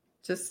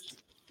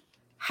 Just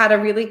had a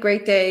really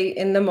great day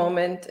in the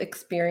moment,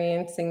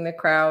 experiencing the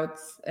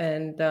crowds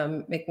and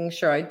making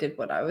sure I did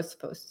what I was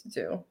supposed to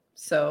do.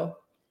 So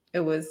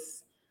it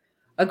was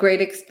a great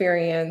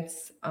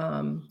experience.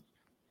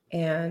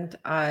 And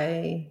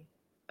I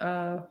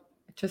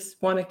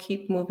just want to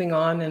keep moving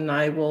on, and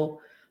I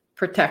will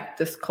protect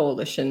this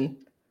coalition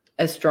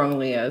as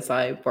strongly as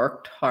I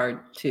worked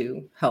hard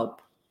to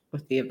help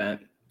with the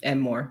event and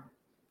more.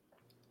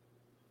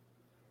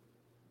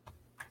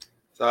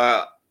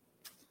 So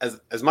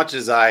as much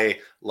as I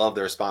love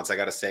the response, I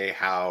got to say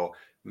how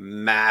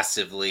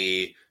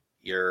massively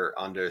you're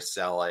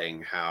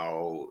underselling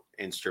how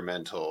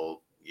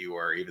instrumental you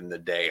were even the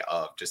day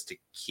of just to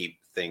keep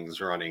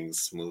things running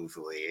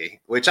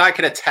smoothly, which I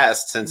can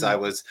attest since I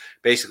was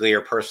basically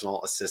your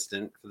personal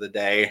assistant for the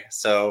day.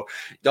 So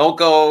don't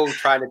go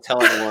trying to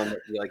tell anyone that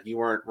like you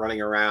weren't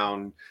running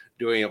around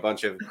doing a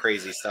bunch of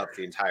crazy stuff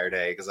the entire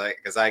day,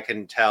 because I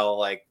can tell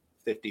like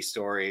 50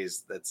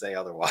 stories that say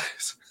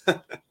otherwise.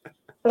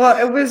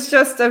 Well, it was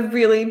just a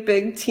really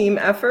big team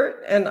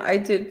effort, and I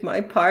did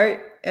my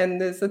part,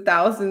 and there's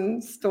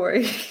 1,000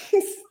 stories.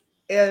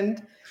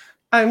 And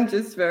I'm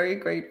just very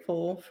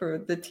grateful for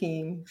the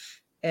team.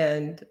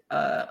 And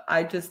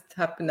I just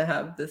happen to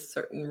have this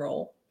certain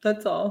role.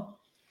 That's all.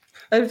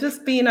 I'm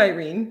just being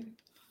Irene.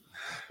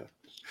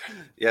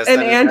 Yes,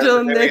 and that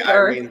Angela is and a very Nick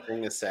Irene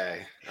thing to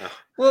say. Oh.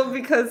 Well,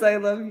 because I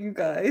love you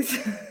guys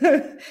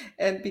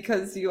and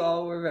because you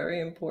all were very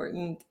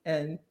important,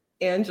 and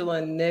Angela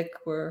and Nick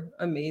were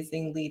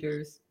amazing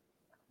leaders.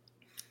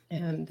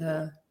 And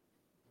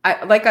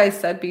like I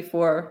said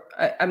before,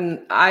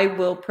 I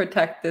will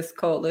protect this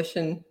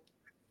coalition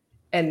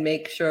and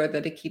make sure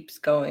that it keeps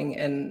going.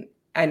 And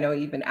I know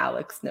even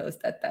Alex knows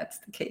that that's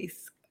the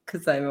case,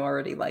 because I'm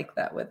already like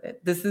that with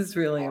it. This is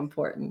really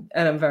important,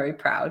 and I'm very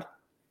proud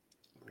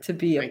to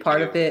be a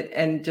part of it,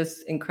 and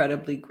just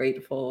incredibly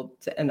grateful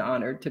and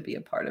honored to be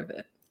a part of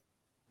it.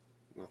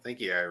 Well, thank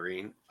you,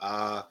 Irene.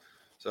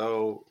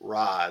 So,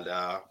 Rod,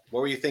 what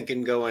were you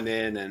thinking going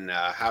in, and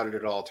how did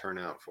it all turn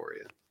out for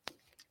you?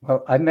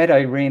 Well, I met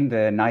Irene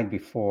the night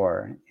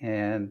before,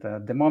 and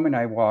the moment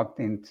I walked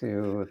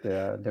into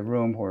the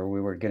room where we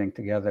were getting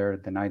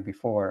together the night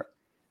before,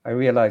 I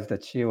realized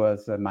that she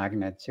was a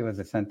magnet. She was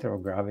the center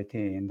of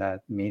gravity in that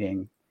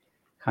meeting,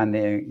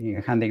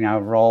 handing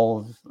out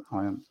roles,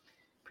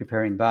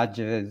 preparing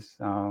badges.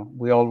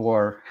 We all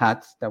wore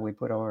hats that we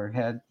put over our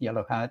head,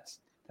 yellow hats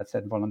that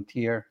said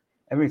volunteer.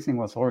 Everything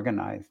was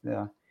organized.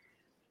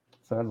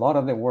 So a lot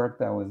of the work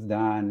that was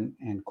done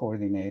and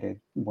coordinated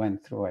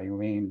went through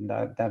Irene.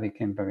 That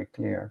became very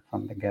clear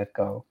from the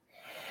get-go.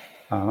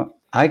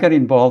 I got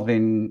involved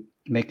in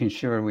making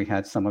sure we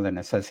had some of the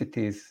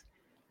necessities,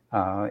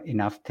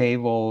 enough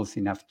tables,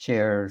 enough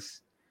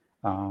chairs,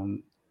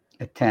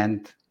 a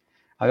tent.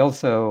 I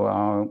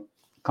also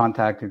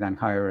contacted and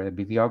hired a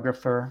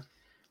videographer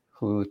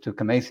who took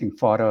amazing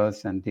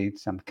photos and did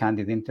some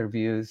candid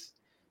interviews,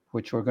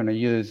 which we're going to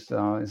use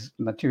as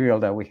material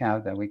that we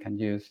have that we can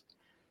use.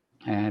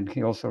 And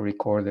he also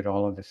recorded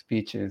all of the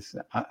speeches.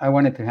 I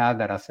wanted to have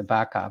that as a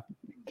backup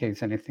in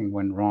case anything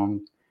went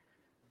wrong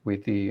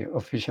with the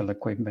official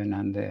equipment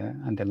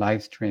and the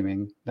live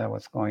streaming that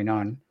was going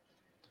on.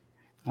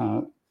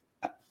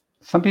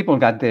 Some people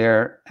got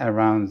there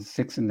around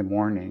 6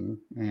 a.m,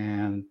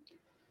 and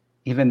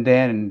even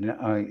then,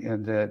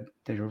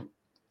 the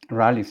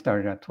rally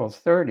started at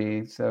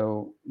 12:30.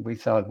 So we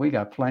thought we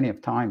got plenty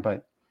of time,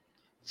 but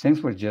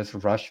things were just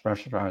rush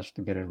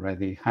to get it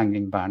ready,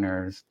 hanging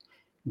banners,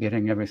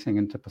 getting everything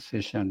into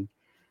position.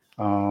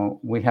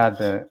 We had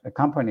a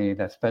company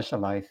that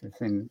specializes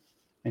in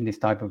this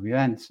type of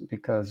events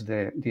because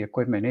the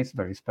equipment is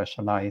very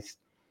specialized.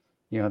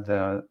 You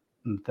know,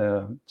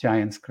 the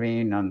giant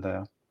screen and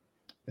the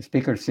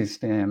speaker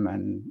system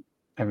and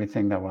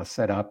everything that was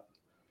set up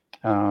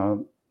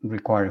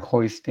required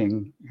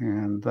hoisting,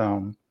 and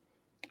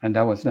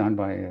that was done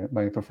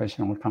by a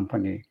professional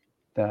company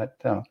that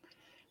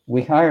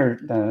we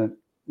hired.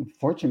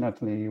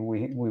 Fortunately,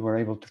 we were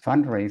able to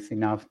fundraise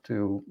enough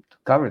to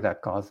cover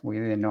that cost. We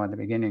didn't know at the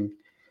beginning,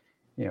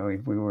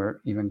 if we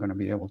were even going to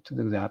be able to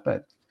do that.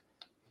 But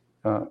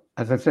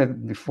as I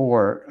said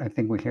before, I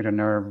think we hit a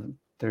nerve.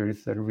 There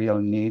is a real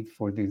need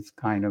for this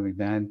kind of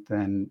event,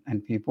 and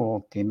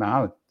people came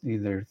out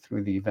either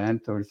through the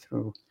event or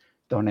through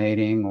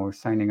donating or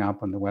signing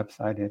up on the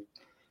website.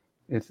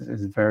 It's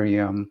very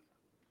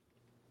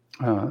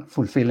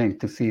fulfilling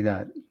to see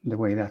that the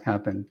way that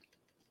happened.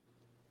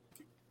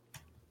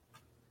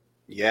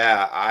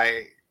 Yeah,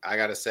 I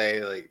gotta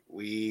say, like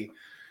we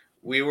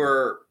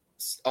were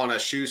on a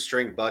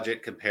shoestring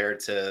budget compared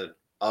to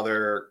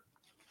other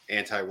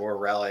anti-war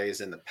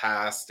rallies in the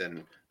past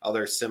and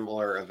other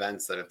similar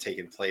events that have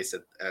taken place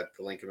at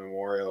the Lincoln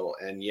Memorial,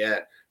 and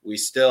yet we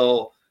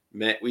still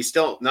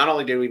not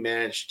only did we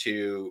manage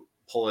to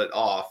pull it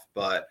off,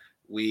 but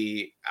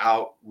we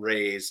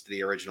outraised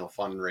the original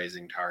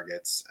fundraising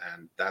targets,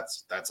 and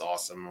that's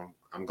awesome.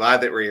 I'm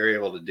glad that we were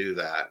able to do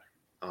that.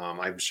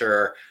 I'm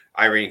sure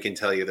Irene can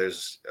tell you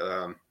there's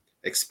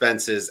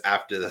expenses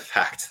after the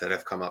fact that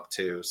have come up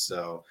too.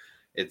 So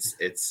it's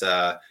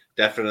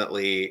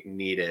definitely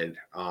needed,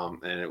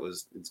 and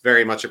it's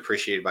very much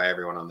appreciated by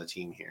everyone on the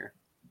team here.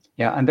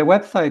 Yeah, and the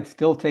website's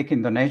still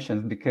taking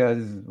donations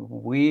because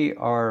we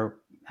are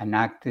an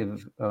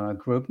active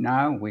group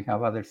now. We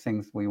have other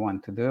things we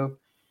want to do,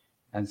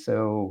 and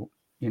so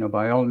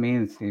by all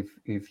means,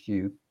 if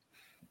you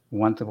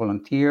want to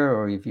volunteer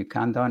or if you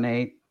can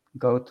donate,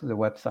 go to the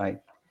website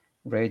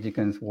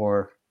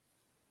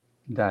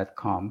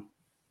rageagainstwar.com.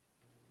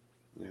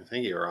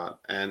 Thank you, Rod.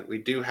 And we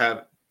do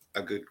have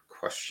a good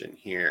question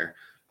here.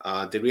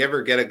 Did we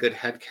ever get a good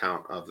head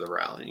count of the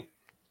rally?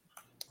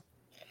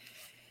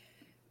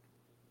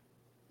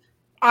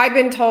 I've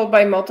been told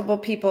by multiple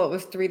people it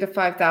was 3,000 to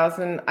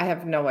 5,000. I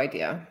have no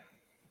idea.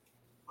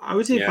 I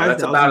would say 5,000.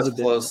 That's about as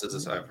close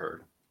as I've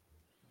heard.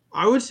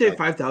 I would say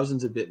 5,000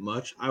 is a bit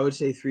much. I would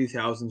say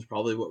 3,000 is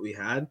probably what we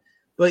had.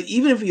 But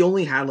even if we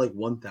only had like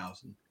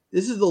 1,000,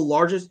 this is the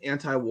largest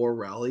anti-war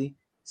rally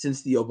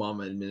since the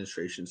Obama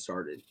administration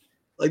started.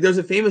 Like, there's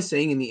a famous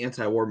saying in the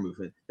anti-war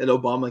movement that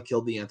Obama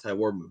killed the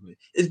anti-war movement.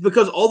 It's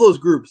because all those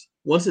groups,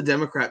 once a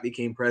Democrat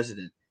became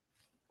president,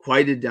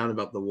 quieted down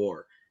about the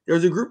war. There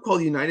was a group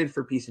called United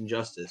for Peace and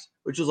Justice,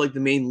 which was like the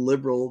main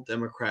liberal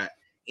Democrat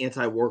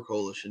anti-war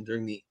coalition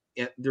during the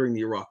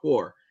Iraq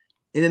War.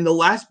 And then the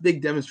last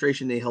big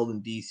demonstration they held in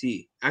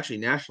D.C., actually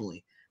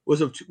nationally,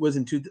 was in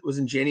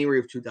January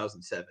of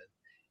 2007.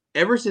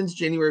 Ever since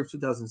January of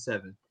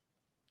 2007,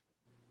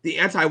 the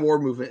anti-war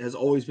movement has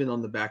always been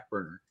on the back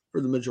burner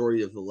for the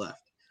majority of the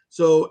left.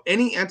 So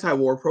any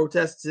anti-war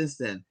protest since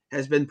then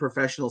has been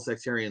professional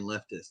sectarian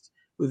leftists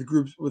with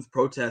groups with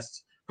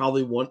protests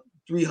probably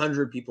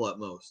 300 people at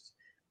most.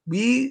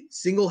 We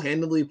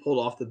single-handedly pulled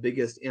off the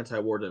biggest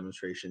anti-war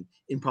demonstration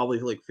in probably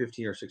like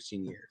 15 or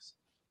 16 years.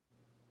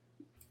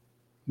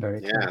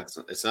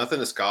 It's nothing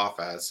to scoff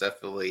at. It's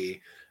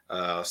definitely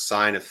a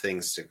sign of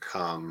things to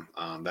come.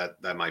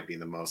 That might be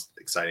the most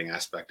exciting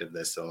aspect of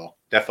this. So I'll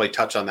definitely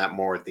touch on that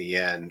more at the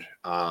end.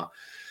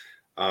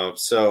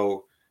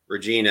 So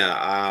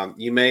Regina,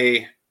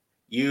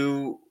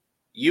 you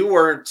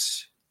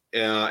weren't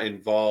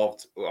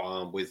involved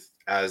with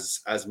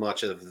as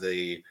much of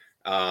the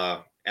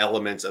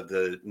elements of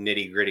the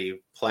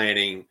nitty-gritty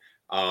planning.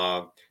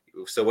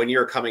 So when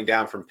you're coming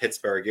down from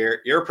Pittsburgh,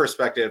 your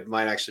perspective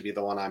might actually be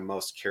the one I'm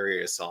most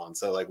curious on.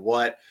 So like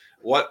what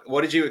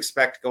did you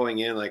expect going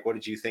in? Like, what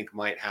did you think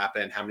might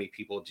happen? How many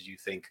people did you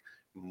think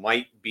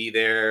might be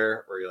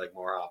there? Were you like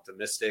more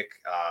optimistic?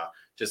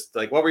 Just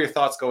like, what were your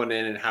thoughts going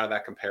in and how did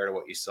that compare to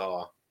what you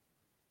saw?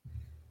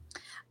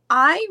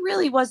 I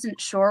really wasn't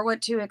sure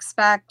what to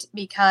expect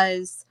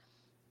because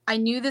I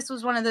knew this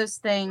was one of those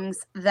things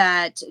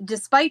that,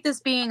 despite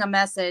this being a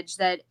message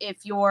that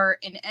if you're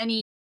in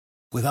any...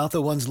 Without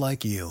the ones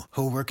like you,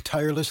 who work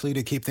tirelessly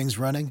to keep things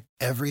running,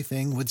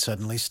 everything would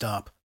suddenly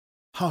stop.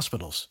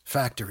 Hospitals,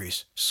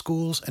 factories,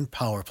 schools, and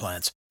power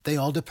plants, they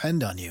all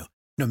depend on you.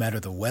 No matter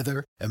the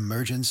weather,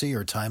 emergency,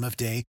 or time of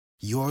day,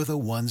 you're the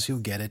ones who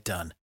get it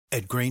done.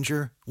 At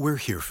Grainger, we're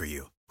here for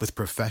you with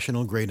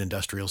professional-grade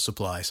industrial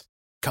supplies.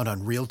 Count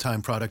on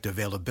real-time product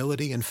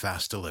availability and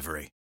fast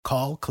delivery.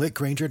 Call,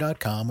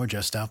 clickgrainger.com, or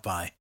just stop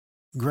by.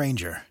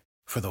 Grainger,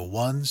 for the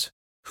ones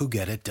who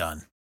get it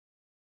done.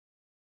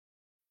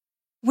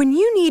 When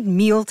you need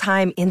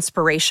mealtime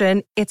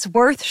inspiration, it's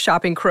worth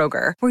shopping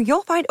Kroger, where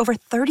you'll find over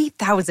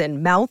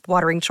 30,000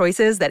 mouth-watering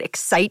choices that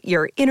excite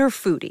your inner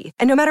foodie.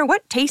 And no matter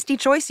what tasty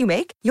choice you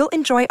make, you'll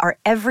enjoy our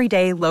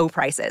everyday low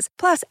prices,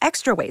 plus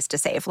extra ways to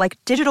save, like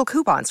digital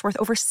coupons worth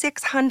over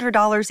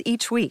 $600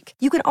 each week.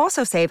 You can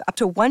also save up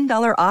to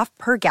 $1 off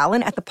per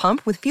gallon at the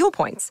pump with fuel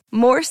points.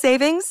 More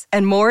savings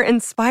and more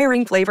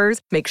inspiring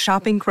flavors make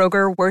shopping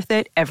Kroger worth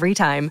it every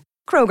time.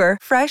 Kroger,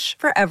 fresh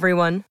for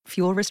everyone.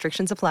 Fuel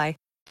restrictions apply.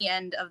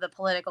 End of the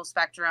political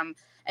spectrum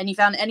and you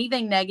found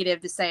anything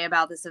negative to say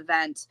about this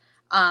event,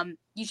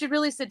 you should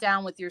really sit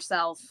down with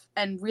yourself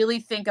and really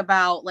think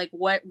about like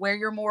where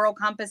your moral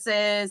compass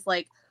is,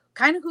 like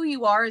kind of who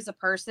you are as a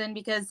person,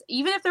 because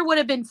even if there would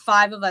have been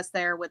 5 of us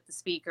there with the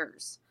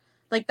speakers,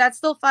 like that's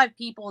still 5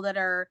 people that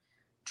are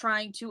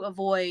trying to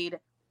avoid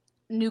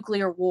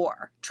nuclear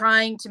war,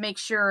 trying to make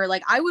sure,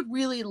 like I would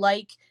really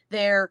like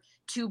there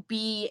to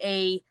be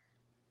a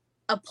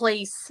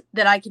place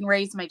that I can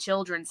raise my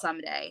children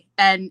someday.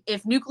 And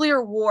if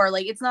nuclear war,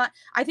 like it's not,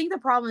 I think the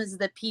problem is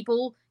that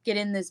people get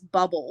in this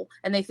bubble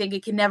and they think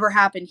it can never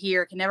happen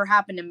here. It can never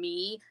happen to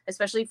me,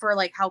 especially for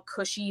like how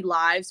cushy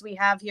lives we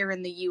have here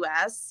in the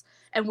US.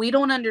 And we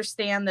don't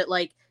understand that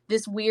like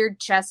this weird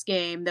chess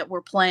game that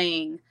we're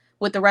playing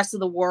with the rest of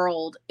the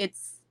world, it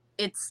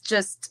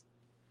just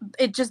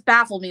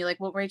baffled me. Like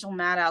what Rachel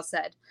Maddow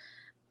said.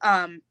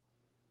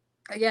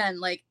 Again,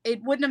 like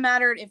it wouldn't have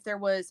mattered if there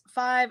was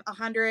 5,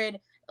 100.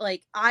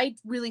 Like I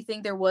really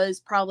think there was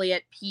probably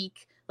at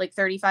peak like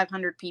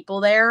 3,500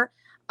 people there,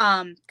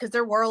 because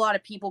there were a lot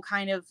of people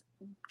kind of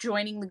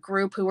joining the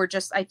group who were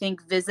just, I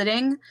think,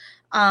 visiting.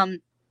 But,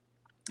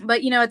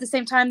 at the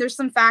same time, there's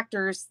some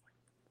factors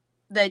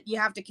that you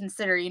have to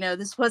consider.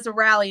 This was a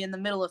rally in the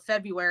middle of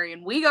February,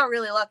 and we got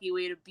really lucky.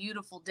 We had a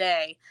beautiful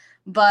day.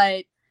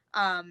 But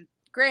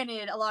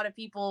granted, a lot of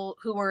people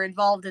who were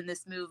involved in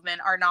this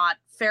movement are not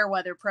fair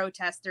weather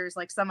protesters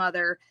like some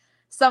other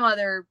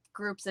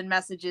groups and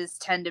messages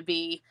tend to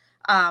be.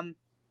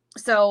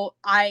 So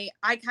I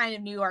kind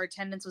of knew our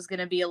attendance was going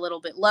to be a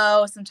little bit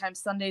low. Sometimes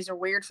Sundays are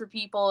weird for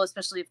people,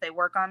 especially if they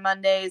work on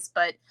Mondays.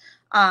 But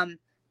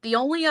the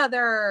only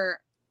other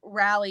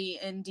rally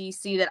in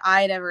DC that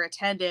I had ever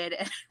attended,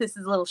 and this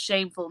is a little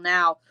shameful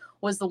now,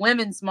 was the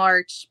Women's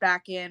March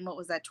back in, what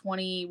was that,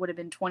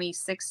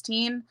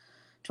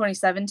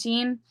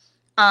 2017.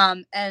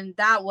 And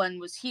that one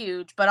was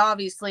huge, but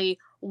obviously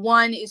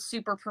one is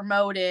super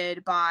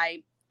promoted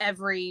by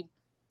every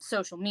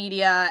social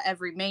media,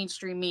 every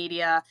mainstream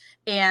media,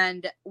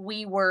 and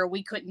we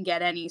couldn't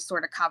get any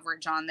sort of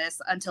coverage on this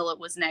until it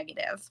was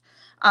negative.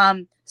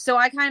 So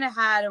I kind of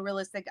had a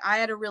realistic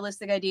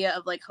idea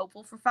of like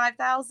hopeful for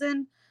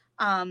 5,000.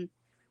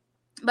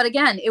 But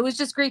again, it was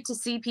just great to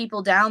see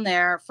people down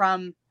there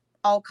from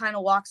all kind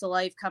of walks of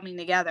life coming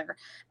together,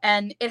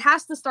 and it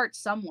has to start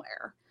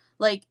somewhere.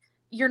 Like,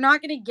 you're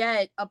not going to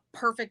get a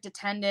perfect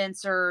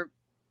attendance, or,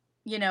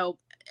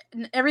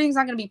 everything's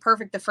not going to be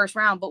perfect the first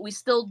round, but we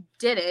still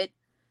did it.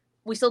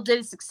 We still did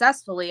it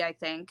successfully, I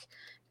think.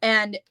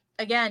 And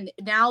again,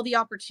 now the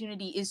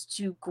opportunity is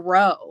to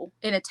grow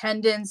in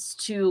attendance,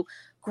 to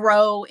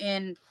grow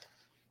in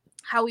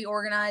how we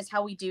organize,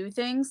 how we do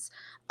things.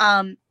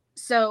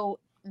 So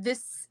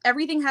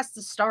everything has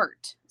to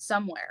start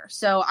somewhere.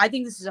 So I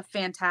think this is a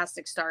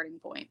fantastic starting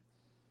point.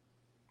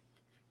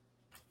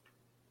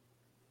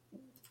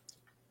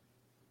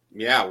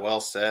 Yeah,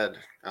 well said.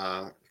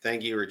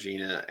 Thank you,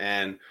 Regina.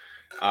 And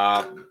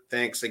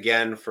thanks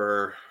again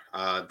for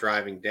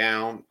driving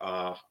down.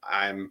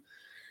 I'm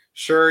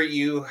sure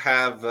you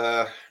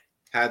have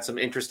had some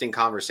interesting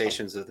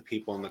conversations with the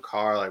people in the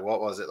car. Like, what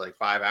was it, like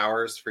 5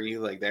 hours for you,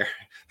 like there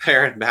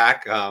and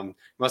back?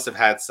 Must have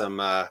had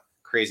some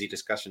crazy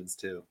discussions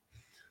too.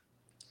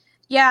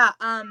 Yeah,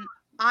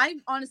 I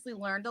honestly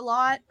learned a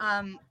lot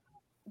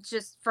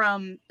just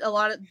from a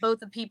lot of both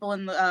the people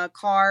in the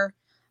car.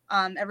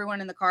 Everyone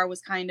in the car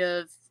was kind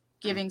of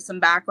giving some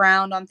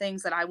background on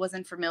things that I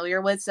wasn't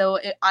familiar with. So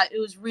it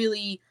was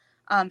really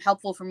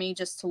helpful for me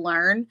just to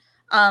learn.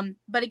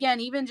 But again,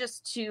 even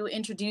just to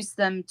introduce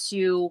them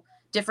to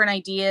different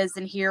ideas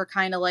and hear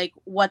kind of like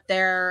what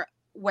their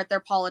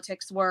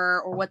politics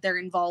were or what their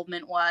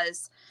involvement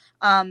was.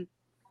 And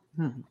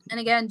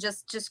again,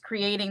 just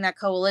creating that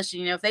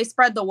coalition. If they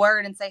spread the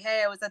word and say,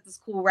 hey, I was at this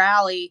cool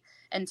rally,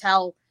 and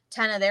tell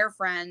 10 of their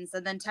friends,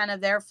 and then 10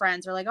 of their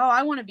friends are like, oh,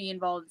 I want to be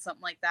involved in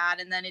something like that.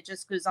 And then it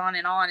just goes on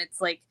and on.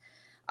 It's like,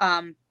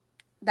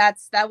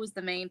 that was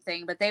the main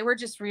thing. But they were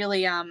just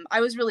really, I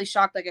was really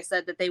shocked, like I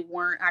said, that they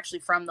weren't actually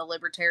from the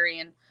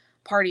Libertarian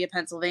Party of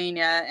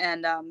Pennsylvania.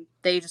 And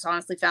they just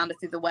honestly found it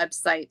through the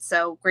website.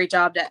 So great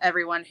job to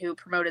everyone who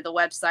promoted the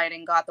website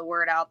and got the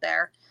word out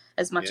there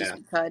as much as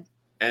we could.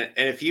 And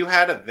if you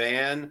had a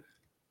van,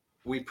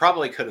 we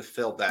probably could have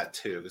filled that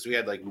too, because we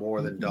had like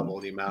more than double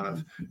the amount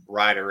of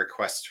rider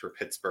requests for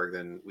Pittsburgh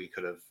than we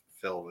could have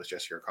filled with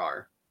just your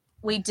car.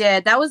 We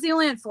did. That was the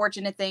only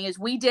unfortunate thing, is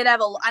we did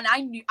have and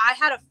I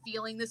had a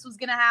feeling this was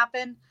going to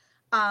happen.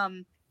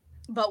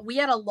 But we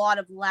had a lot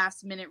of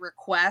last minute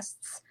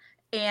requests,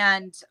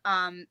 and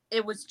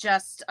it was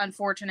just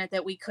unfortunate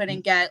that we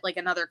couldn't get like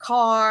another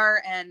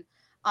car. And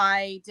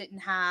I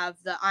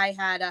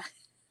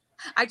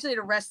actually had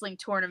a wrestling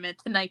tournament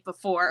the night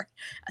before.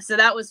 So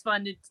that was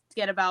fun to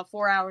get about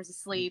 4 hours of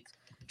sleep,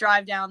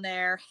 drive down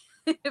there,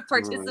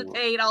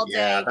 participate all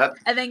day,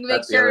 and then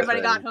make sure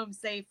everybody got home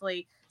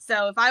safely.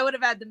 So if I would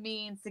have had the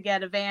means to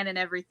get a van and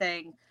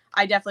everything,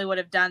 I definitely would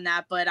have done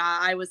that. But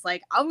I was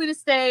like, I'm going to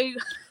stay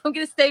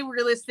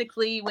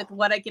realistically with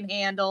what I can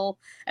handle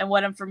and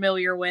what I'm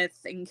familiar with,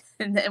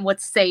 and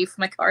what's safe.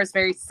 My car is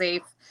very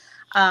safe.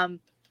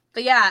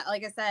 But yeah,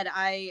 like I said,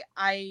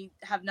 I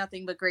have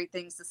nothing but great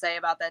things to say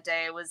about that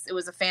day. It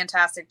was a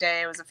fantastic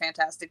day. It was a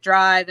fantastic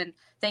drive. And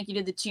thank you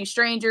to the 2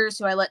 strangers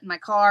who I let in my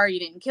car. You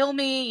didn't kill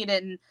me. You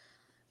didn't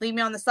leave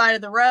me on the side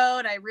of the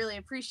road. I really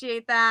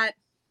appreciate that.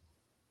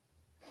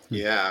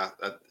 Yeah.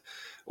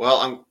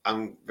 Well,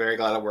 I'm very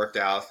glad it worked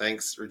out.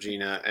 Thanks,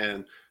 Regina.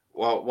 And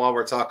while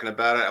we're talking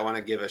about it, I want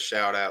to give a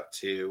shout out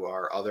to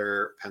our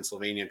other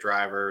Pennsylvania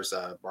drivers,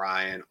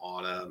 Brian,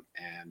 Autumn,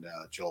 and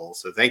Joel.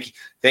 So thank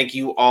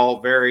you all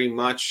very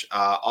much.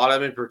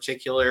 Autumn in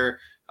particular,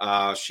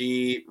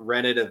 she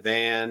rented a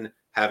van,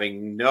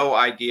 having no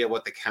idea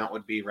what the count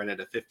would be, rented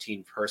a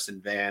 15-person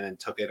van and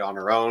took it on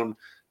her own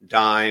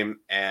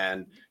dime.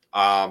 And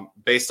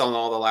based on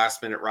all the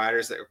last minute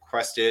riders that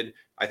requested,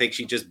 I think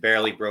she just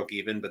barely broke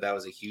even, but that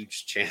was a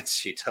huge chance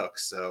she took.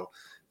 So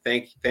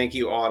thank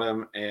you,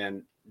 Autumn.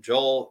 And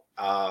Joel,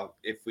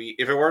 if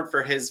it weren't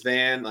for his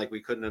van, like, we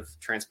couldn't have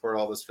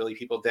transported all those Philly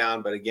people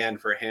down. But again,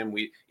 for him,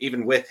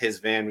 even with his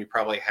van, we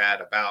probably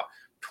had about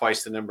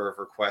twice the number of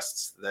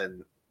requests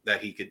than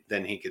that he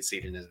could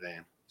seat in his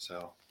van.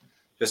 So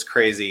just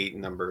crazy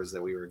numbers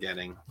that we were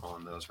getting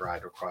on those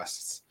ride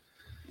requests.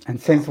 And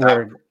since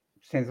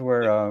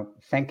we're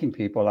thanking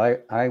people,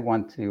 I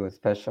want to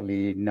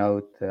especially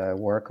note the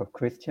work of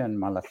Christian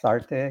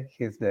Malasarte.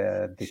 He's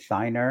the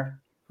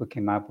designer who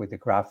came up with the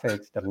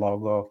graphics, the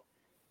logo.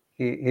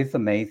 He's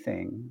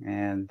amazing,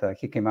 and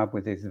he came up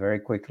with this very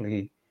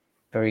quickly,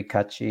 very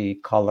catchy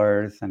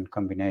colors and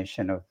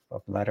combination of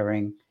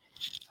lettering.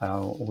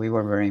 We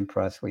were very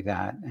impressed with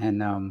that.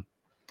 And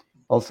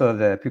also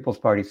the People's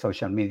Party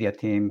social media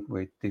team,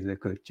 we did a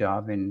good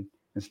job in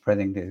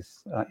spreading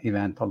this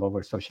event all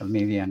over social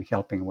media and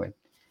helping with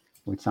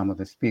some of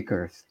the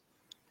speakers.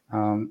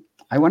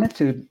 I wanted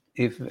to,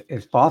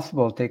 if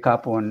possible, take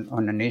up on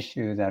an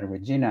issue that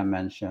Regina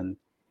mentioned,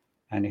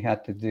 and it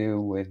had to do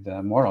with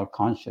moral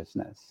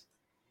consciousness.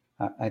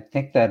 I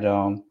think that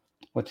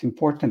what's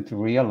important to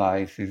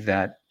realize is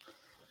that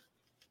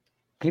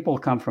people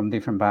come from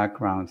different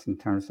backgrounds in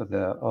terms of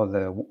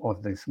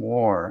this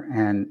war,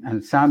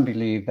 and some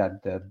believe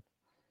that the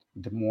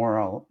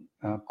moral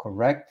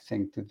correct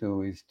thing to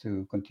do is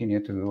to continue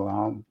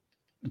to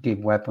give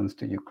weapons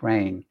to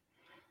Ukraine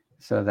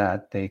so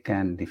that they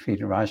can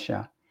defeat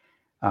Russia.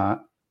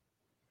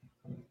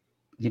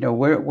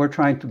 We're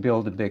trying to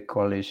build a big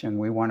coalition.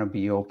 We want to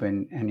be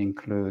open and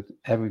include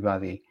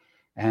everybody.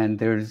 And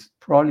there's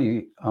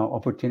probably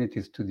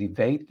opportunities to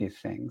debate these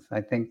things.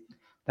 I think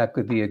that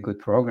could be a good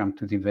program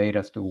to debate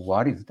as to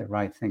what is the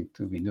right thing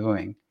to be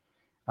doing.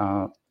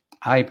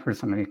 I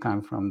personally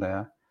come from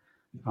the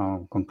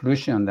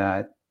conclusion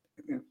that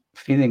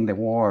feeding the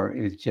war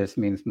just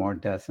means more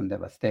death and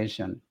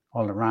devastation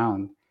all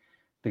around,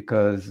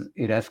 because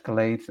it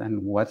escalates,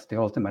 and what's the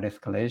ultimate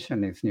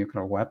escalation is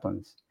nuclear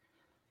weapons.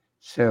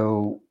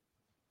 So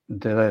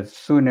the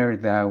sooner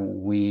that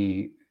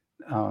we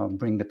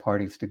bring the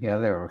parties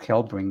together, or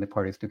help bring the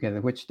parties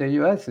together, which the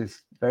U.S.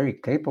 is very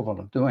capable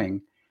of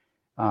doing,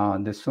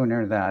 the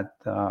sooner that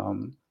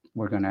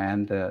we're going to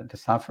end the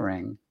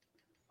suffering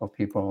of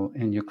people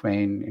in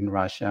Ukraine, in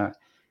Russia,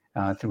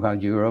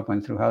 throughout Europe,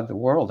 and throughout the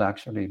world,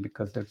 actually,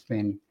 because there's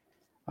been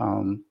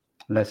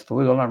less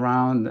food all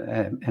around,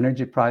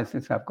 energy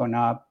prices have gone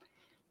up.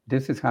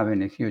 This is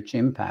having a huge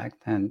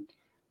impact, and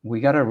we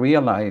got to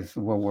realize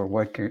what we're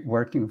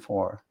working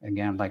for.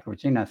 Again, like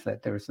Regina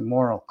said, there's a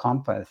moral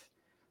compass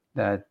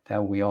that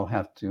we all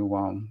have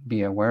to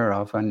be aware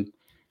of, and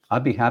I'll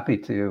be happy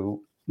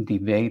to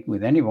debate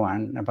with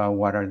anyone about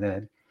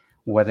whether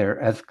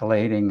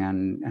escalating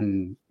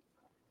and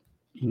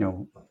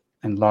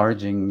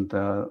enlarging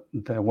the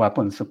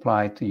weapon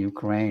supply to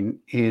Ukraine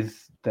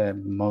is the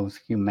most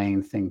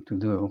humane thing to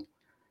do,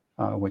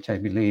 which I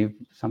believe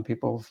some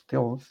people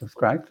still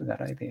subscribe to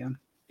that idea.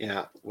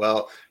 Yeah,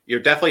 well, you're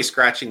definitely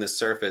scratching the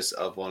surface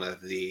of one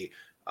of the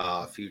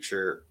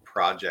future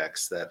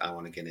projects that I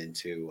want to get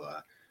into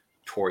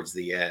towards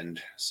the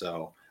end.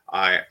 So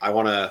I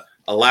want to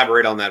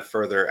elaborate on that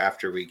further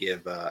after we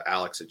give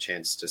Alex a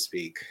chance to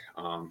speak.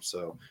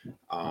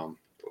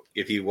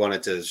 If you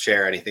wanted to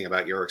share anything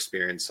about your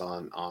experience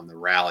on the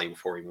rally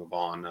before we move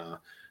on,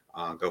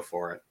 go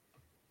for it.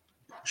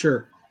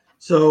 Sure.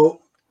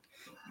 So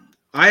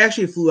I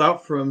actually flew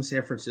out from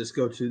San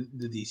Francisco to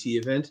the DC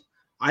event.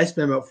 I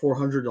spent about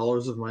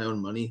 $400 of my own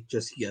money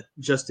just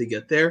to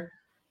get there.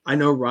 I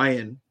know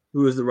Ryan,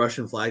 who is the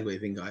Russian flag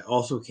waving guy,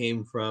 also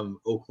came from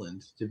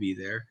Oakland to be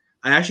there.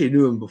 I actually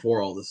knew him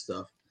before all this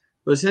stuff,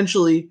 but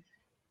essentially,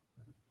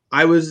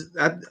 I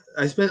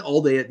spent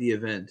all day at the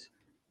event.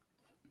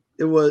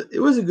 It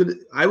was a good.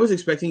 I was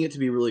expecting it to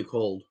be really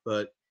cold,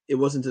 but it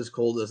wasn't as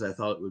cold as I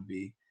thought it would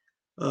be.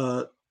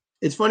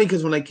 It's funny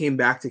because when I came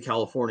back to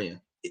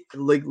California,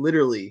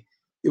 literally,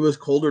 it was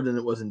colder than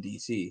it was in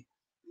DC.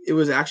 It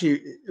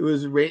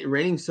was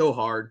raining so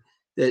hard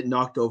that it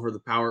knocked over a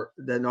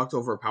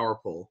power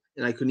pole,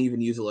 and I couldn't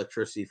even use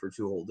electricity for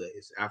 2 whole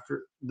days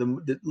after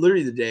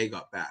literally the day I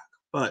got back.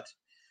 But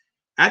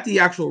at the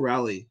actual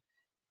rally,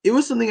 it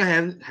was something I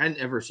hadn't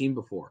ever seen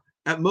before.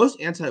 At most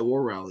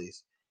anti-war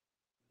rallies,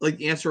 like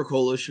Answer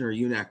Coalition or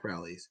UNAC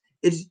rallies,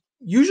 it's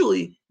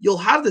usually you'll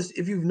have this.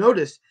 If you've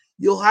noticed,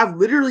 you'll have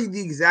literally the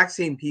exact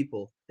same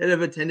people that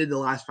have attended the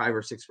last 5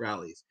 or 6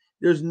 rallies.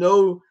 There's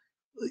no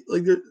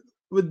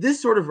with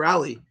this sort of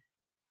rally,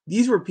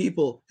 these were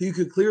people who you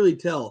could clearly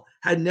tell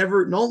had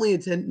never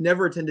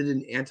attended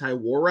an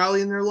anti-war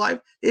rally in their life.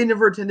 They had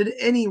never attended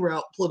any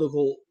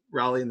political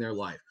rally in their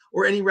life,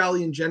 or any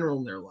rally in general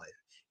in their life.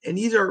 And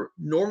these are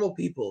normal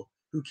people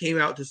who came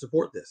out to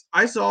support this.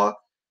 I saw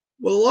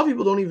what a lot of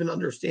people don't even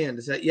understand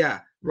is that, yeah,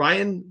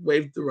 Ryan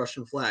waved the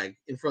Russian flag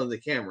in front of the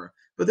camera,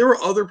 but there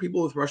were other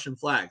people with Russian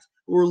flags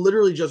who were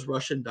literally just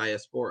Russian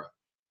diaspora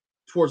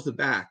towards the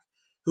back,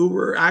 who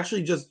were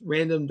actually just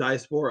random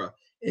diaspora.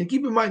 And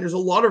keep in mind, there's a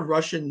lot of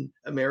Russian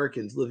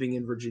Americans living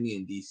in Virginia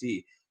and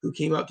DC who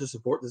came out to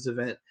support this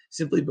event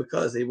simply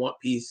because they want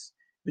peace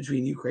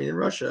between Ukraine and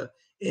Russia,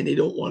 and they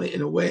don't want it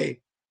in a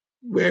way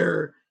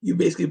where you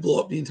basically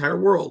blow up the entire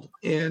world.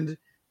 And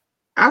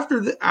after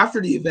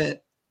the event,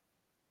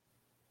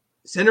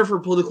 Center for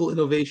Political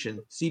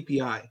Innovation,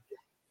 CPI,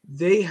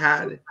 they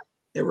had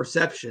a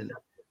reception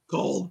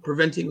called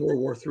Preventing World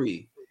War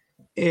III.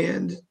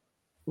 And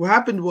what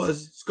happened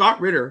was Scott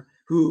Ritter,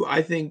 who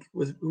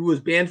was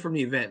banned from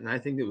the event, and I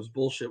think it was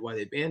bullshit why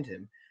they banned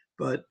him,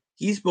 but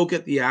he spoke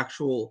at the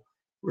actual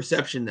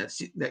reception that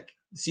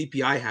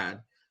CPI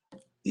had.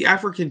 The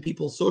African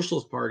People's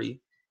Socialist Party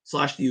 /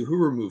 the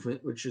Uhuru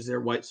movement, which is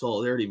their white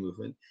solidarity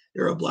movement,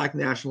 they're a black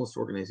nationalist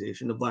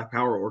organization, a black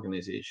power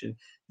organization.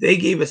 They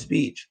gave a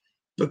speech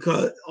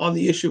because on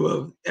the issue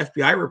of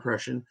FBI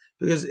repression,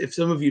 because if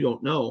some of you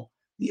don't know,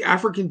 the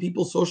African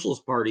People's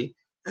Socialist Party,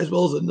 as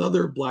well as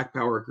another black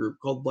power group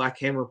called Black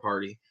Hammer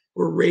Party,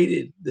 were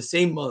raided the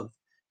same month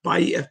by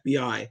the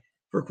FBI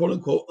for quote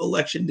unquote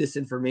election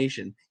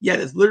disinformation. Yeah,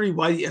 that's literally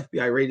why the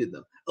FBI raided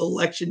them.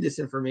 Election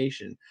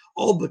disinformation,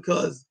 all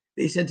because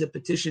they sent a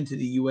petition to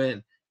the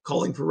UN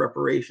calling for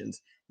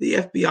reparations. The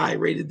FBI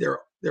raided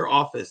their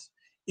office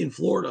in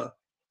Florida,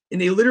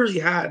 and they literally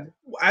had,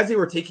 as they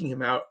were taking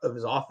him out of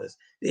his office,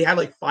 they had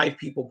like 5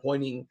 people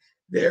pointing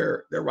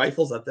their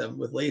rifles at them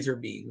with laser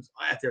beams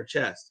at their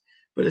chest.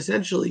 But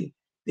essentially,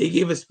 they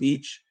gave a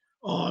speech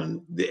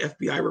on the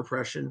FBI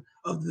repression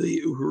of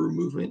the Uhuru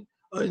movement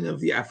and of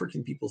the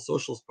African People's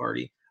Socialist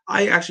Party.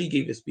 I actually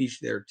gave a speech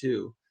there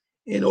too.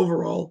 And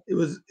overall, it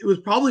was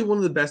probably one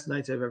of the best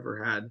nights I've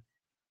ever had.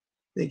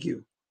 Thank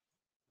you.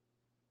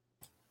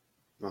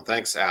 Well,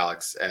 thanks,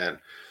 Alex. And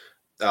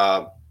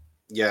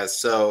yeah,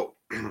 so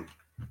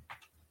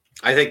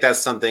I think that's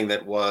something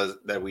that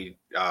we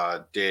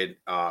did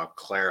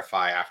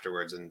clarify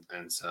afterwards,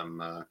 and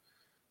some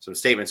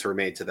statements were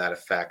made to that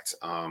effect.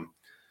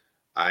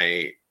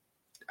 I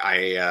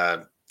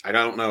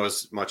don't know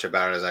as much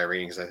about it as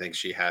Irene, because I think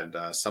she had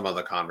some of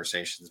the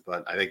conversations,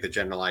 but I think the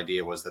general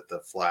idea was that the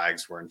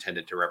flags were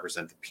intended to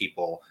represent the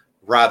people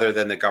rather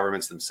than the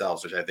governments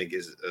themselves, which I think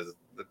is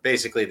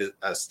basically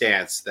a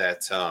stance that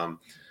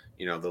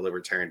the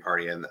Libertarian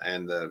Party and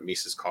the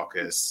Mises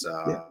Caucus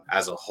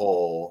as a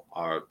whole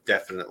are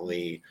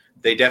definitely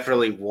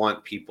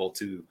want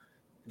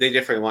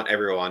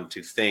everyone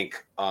to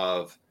think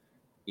of,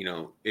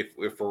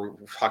 if we're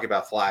talking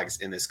about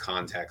flags in this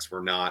context,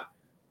 we're not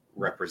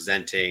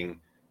representing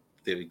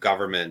the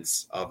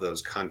governments of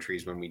those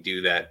countries when we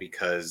do that,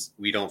 because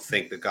we don't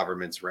think the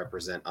governments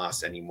represent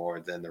us any more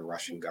than the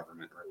Russian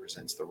government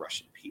represents the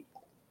Russian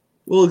people.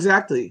 Well,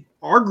 exactly.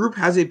 Our group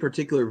has a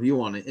particular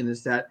view on it, and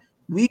it's that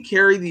we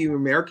carry the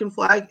American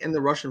flag and the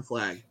Russian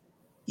flag,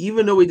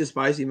 even though we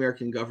despise the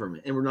American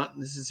government, and we're not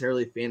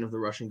necessarily a fan of the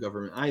Russian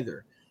government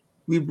either.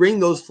 We bring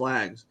those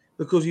flags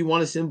because we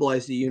want to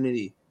symbolize the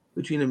unity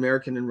between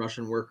American and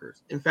Russian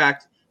workers. In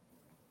fact,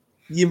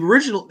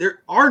 there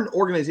are an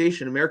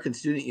organization, American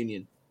Student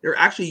Union. There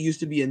actually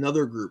used to be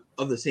another group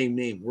of the same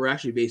name. We're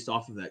actually based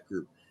off of that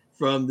group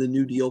from the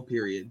New Deal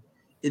period.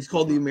 It's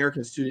called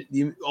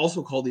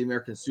also called the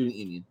American Student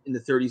Union in the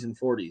 30s and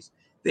 40s.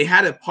 They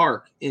had a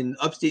park in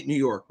upstate New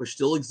York, which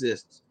still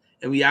exists,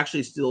 and we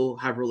actually still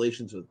have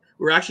relations with.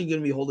 We're actually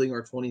going to be holding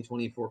our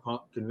 2024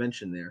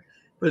 convention there,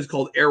 but it's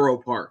called Arrow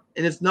Park,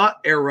 and it's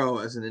not arrow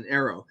as in an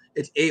arrow.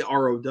 It's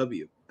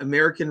AROW,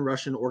 American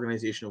Russian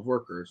Organization of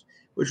Workers,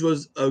 which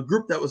was a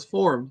group that was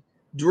formed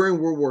during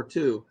World War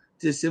II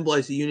to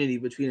symbolize the unity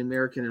between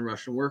American and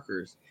Russian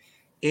workers.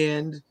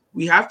 And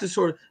we have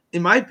to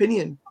in my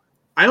opinion,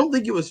 I don't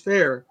think it was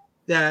fair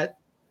that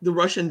the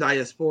Russian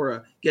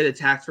diaspora get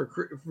attacked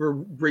for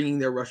bringing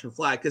their Russian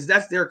flag, because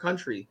that's their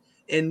country.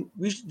 And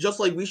we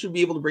should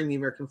be able to bring the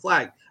American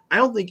flag. I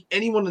don't think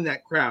anyone in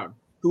that crowd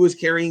who was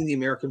carrying the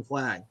American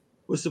flag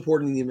was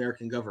supporting the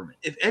American government.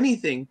 If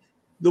anything,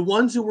 the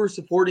ones who were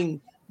supporting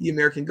the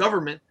American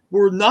government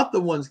were not the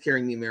ones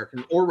carrying the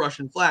American or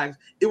Russian flags.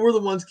 It were the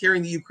ones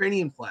carrying the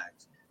Ukrainian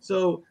flags.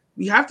 So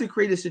we have to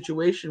create a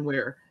situation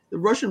where the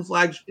Russian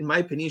flag, in my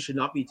opinion, should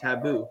not be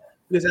taboo,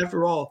 because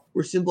after all,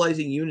 we're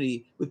symbolizing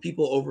unity with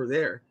people over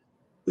there,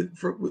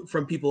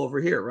 from people over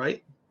here,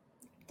 right?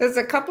 There's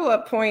a couple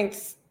of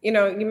points, you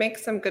make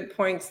some good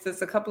points.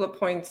 There's a couple of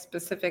points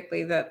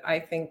specifically that I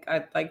think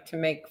I'd like to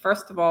make.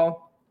 First of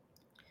all,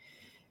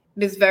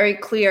 it is very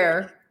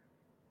clear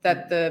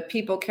that the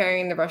people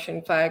carrying the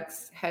Russian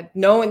flags had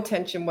no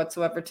intention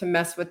whatsoever to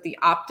mess with the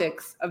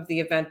optics of the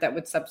event that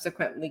would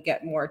subsequently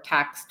get more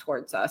attacks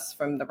towards us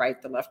from the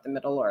right, the left, the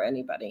middle, or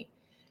anybody.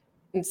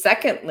 And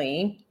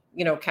secondly,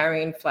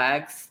 carrying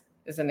flags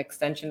is an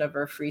extension of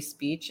our free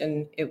speech,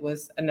 and it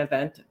was an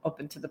event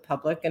open to the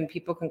public, and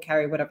people can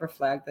carry whatever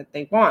flag that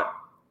they want.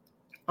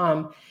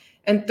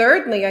 And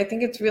thirdly, I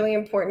think it's really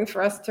important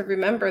for us to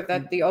remember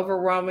that the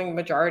overwhelming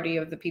majority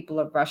of the people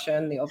of Russia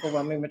and the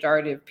overwhelming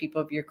majority of people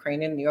of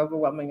Ukraine and the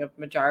overwhelming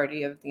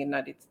majority of the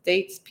United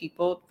States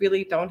people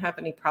really don't have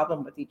any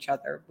problem with each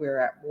other. We're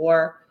at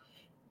war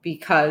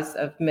because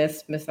of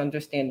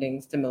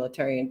misunderstandings, the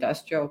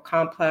military-industrial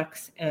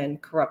complex, and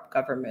corrupt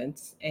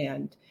governments,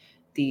 and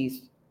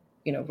these,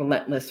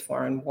 relentless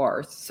foreign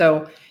wars.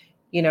 So,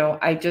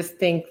 I just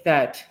think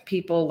that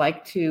people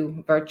like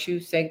to virtue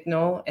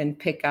signal and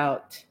pick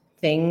out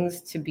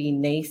things to be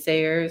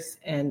naysayers.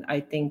 And I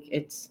think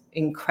it's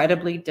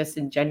incredibly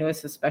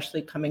disingenuous,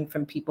 especially coming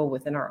from people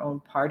within our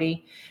own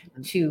party,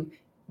 to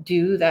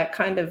do that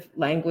kind of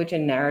language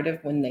and narrative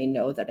when they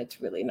know that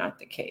it's really not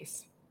the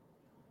case.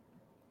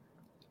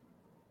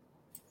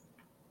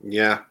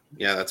 Yeah,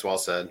 that's well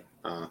said.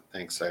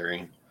 Thanks,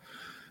 Irene.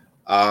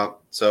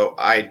 So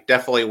I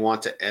definitely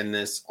want to end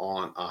this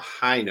on a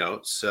high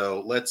note.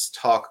 So let's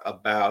talk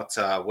about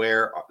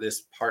where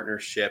this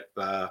partnership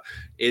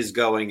is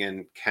going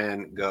and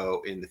can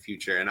go in the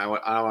future. And I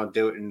want to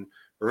do it in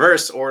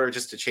reverse order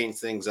just to change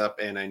things up.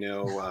 And I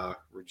know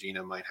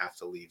Regina might have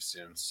to leave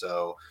soon.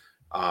 So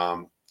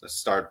let's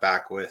start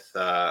back with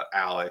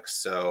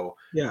Alex. So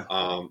yeah,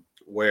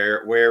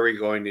 where are we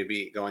going to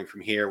be going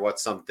from here?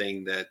 What's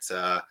something that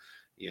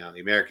the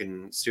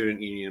American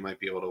Student Union might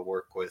be able to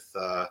work with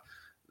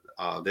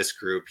this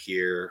group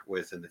here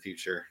with in the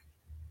future?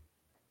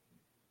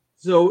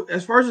 So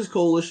as far as this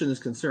coalition is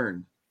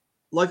concerned,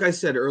 like I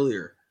said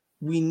earlier,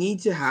 we need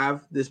to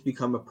have this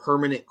become a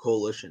permanent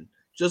coalition.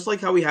 Just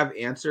like how we have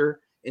Answer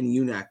and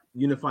UNAC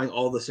unifying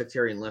all the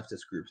sectarian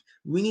leftist groups.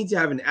 We need to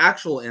have an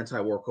actual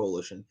anti-war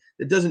coalition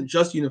that doesn't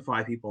just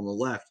unify people on the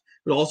left,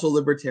 but also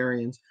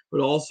libertarians,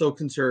 but also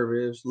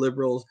conservatives,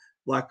 liberals,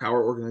 Black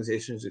Power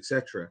organizations,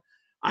 etc.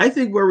 I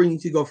think where we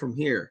need to go from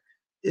here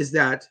is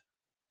that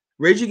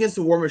Rage Against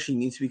the War Machine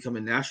needs to become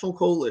a national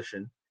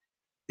coalition.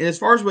 And as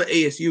far as what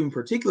ASU in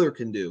particular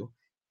can do,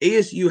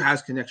 ASU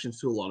has connections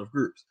to a lot of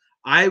groups.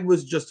 I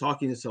was just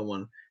talking to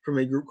someone from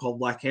a group called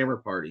Black Hammer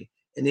Party,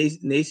 and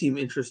they seem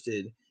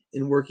interested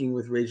in working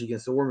with Rage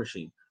Against the War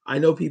Machine. I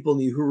know people in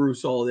the Uhuru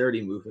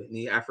Solidarity Movement and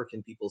the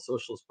African People's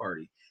Socialist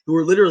Party who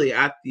were literally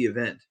at the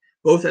event,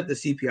 both at the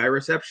CPI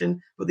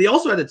reception, but they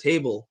also had a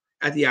table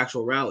at the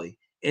actual rally,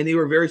 and they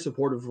were very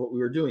supportive of what we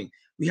were doing.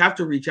 We have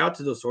to reach out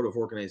to those sort of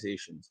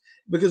organizations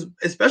because,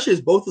 especially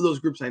as both of those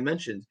groups I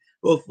mentioned,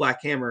 both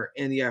Black Hammer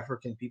and the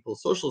African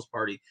People's Socialist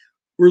Party,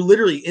 were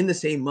literally in the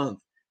same month,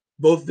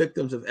 both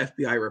victims of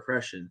FBI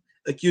repression.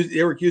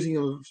 They were accusing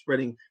them of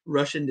spreading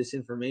Russian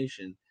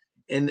disinformation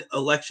and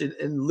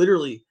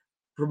literally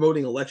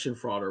promoting election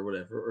fraud or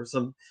whatever, or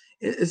some,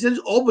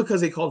 essentially all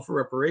because they called for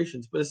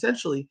reparations. But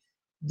essentially,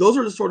 those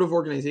are the sort of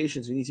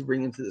organizations we need to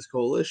bring into this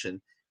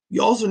coalition.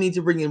 You also need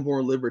to bring in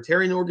more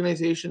libertarian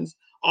organizations.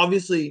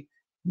 Obviously,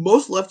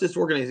 most leftist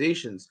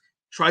organizations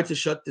tried to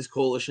shut this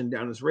coalition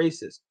down as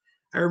racist.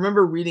 I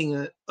remember reading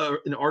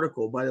an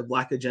article by the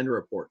Black Agenda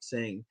Report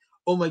saying,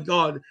 oh my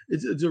God,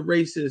 it's a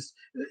racist.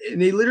 And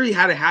they literally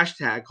had a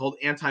hashtag called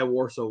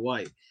anti-war so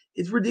white.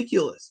 It's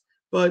ridiculous.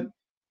 But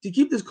to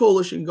keep this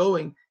coalition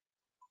going,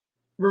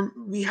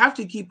 we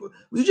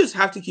just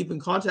have to keep in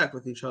contact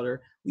with each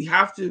other. We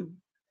have to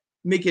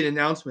make an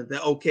announcement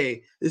that,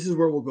 okay, this is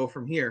where we'll go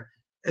from here.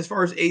 As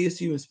far as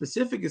ASU in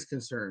specific is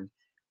concerned,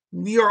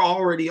 we are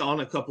already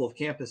on a couple of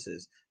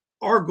campuses.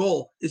 Our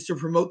goal is to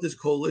promote this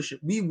coalition.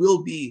 We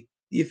will be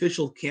the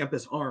official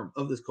campus arm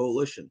of this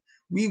coalition.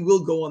 We will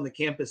go on the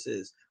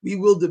campuses. We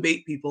will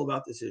debate people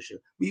about this issue.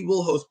 We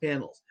will host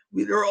panels.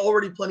 There are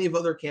already plenty of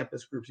other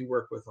campus groups we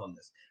work with on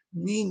this.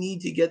 We need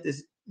to get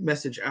this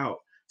message out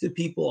to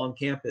people on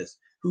campus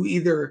who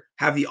either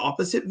have the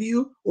opposite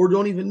view or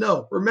don't even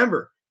know.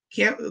 Remember,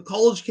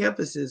 college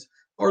campuses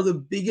are the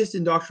biggest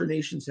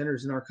indoctrination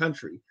centers in our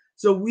country.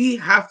 So we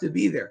have to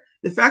be there.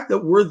 The fact that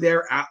we're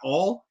there at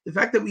all, the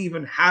fact that we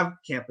even have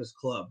campus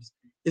clubs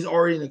is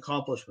already an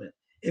accomplishment.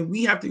 And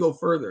we have to go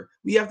further.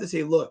 We have to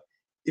say, look,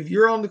 if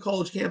you're on the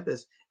college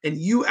campus and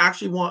you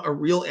actually want a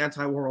real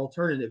anti-war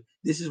alternative,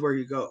 this is where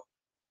you go.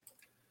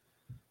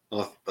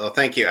 Well,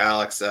 thank you,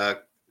 Alex.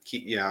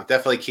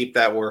 Definitely keep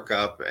that work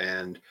up,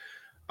 and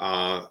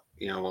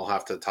we'll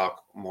have to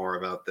talk more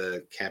about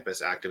the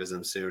campus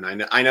activism soon.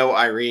 I know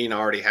Irene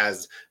already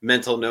has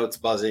mental notes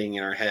buzzing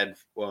in her head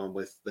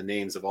with the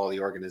names of all the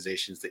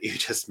organizations that you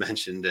just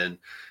mentioned, and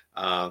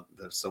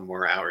there's some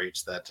more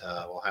outreach that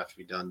will have to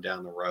be done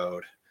down the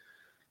road.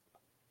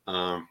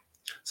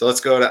 So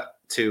let's go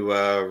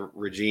to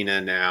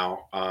Regina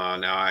now.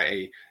 Now,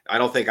 I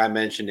don't think I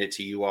mentioned it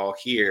to you all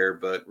here,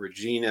 but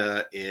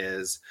Regina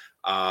is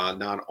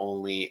not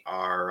only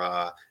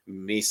our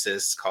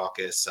Mises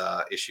Caucus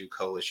Issue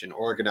Coalition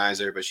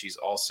organizer, but she's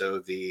also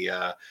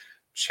the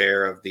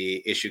chair of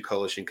the Issue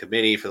Coalition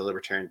Committee for the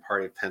Libertarian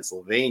Party of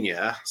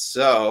Pennsylvania.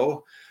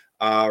 So,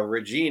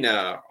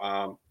 Regina,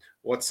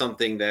 what's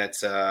something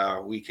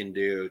that we can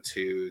do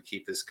to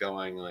keep this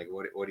going? Like,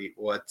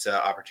 what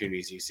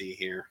opportunities do you see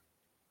here?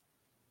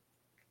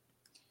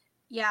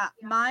 Yeah,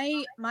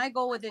 my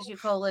goal with Issue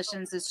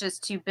Coalitions is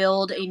just to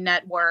build a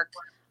network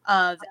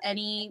of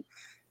any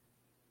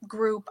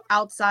group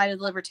outside of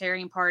the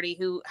Libertarian Party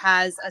who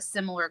has a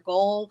similar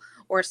goal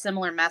or a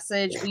similar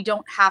message. We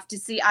don't have to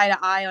see eye to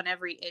eye on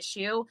every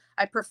issue.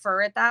 I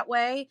prefer it that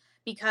way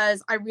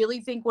because I really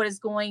think what is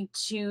going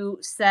to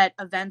set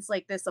events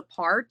like this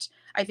apart,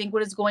 I think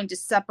what is going to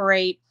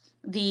separate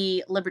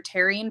the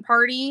Libertarian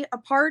Party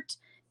apart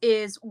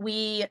is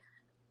we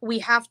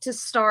have to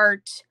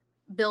start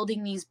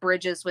building these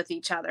bridges with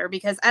each other,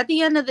 because at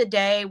the end of the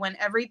day, when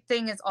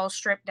everything is all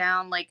stripped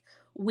down, like,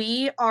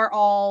 we are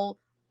all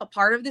a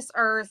part of this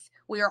earth,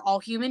 we are all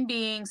human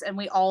beings, and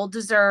we all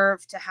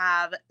deserve to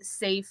have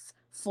safe,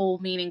 full,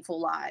 meaningful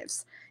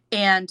lives.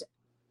 And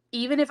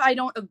even if I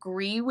don't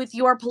agree with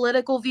your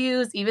political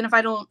views, even if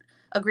I don't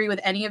agree with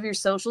any of your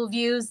social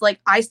views,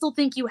 like I still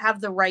think you have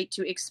the right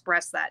to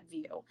express that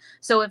view.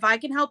 So if I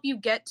can help you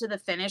get to the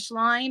finish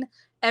line,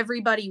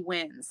 everybody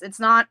wins. It's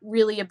not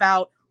really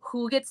about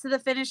who gets to the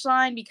finish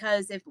line,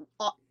 because if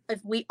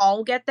we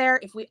all get there,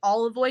 if we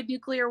all avoid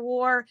nuclear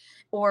war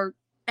or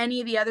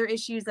any of the other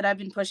issues that I've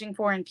been pushing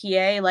for in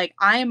PA, like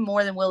I am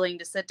more than willing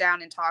to sit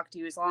down and talk to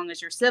you, as long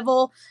as you're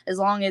civil, as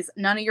long as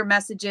none of your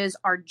messages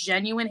are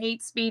genuine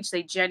hate speech,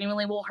 they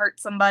genuinely will hurt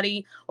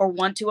somebody or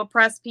want to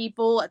oppress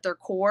people at their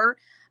core.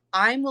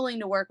 I'm willing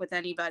to work with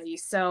anybody.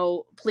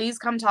 So please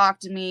come talk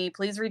to me.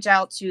 Please reach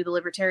out to the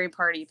Libertarian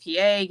Party of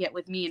PA, get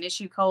with me in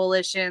issue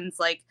coalitions.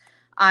 Like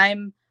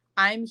I'm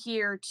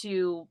here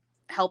to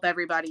help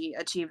everybody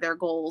achieve their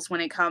goals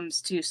when it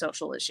comes to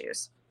social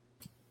issues.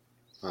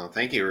 Oh,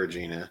 thank you,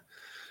 Regina.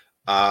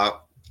 Rod,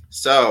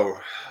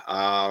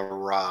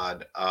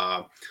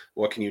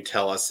 what can you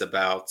tell us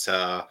about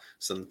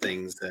some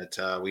things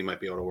that we might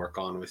be able to work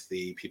on with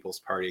the People's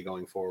Party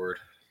going forward?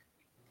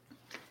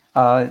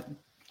 To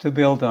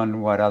build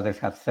on what others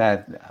have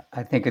said,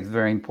 I think it's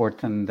very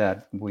important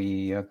that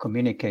we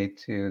communicate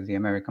to the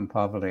American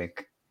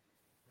public.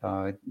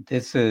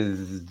 This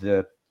is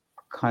the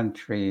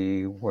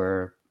country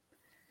where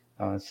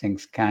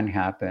things can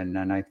happen,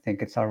 and I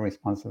think it's our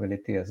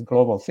responsibility as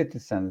global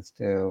citizens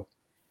to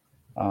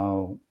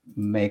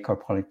make our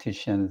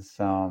politicians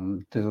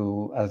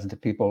do as the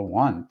people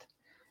want,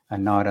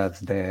 and not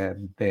as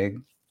the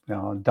big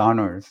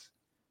donors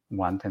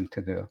want them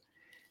to do.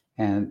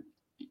 And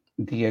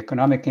the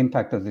economic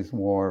impact of this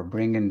war,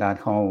 bringing that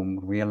home,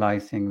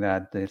 realizing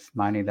that this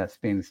money that's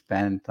being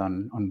spent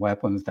on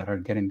weapons that are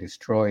getting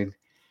destroyed,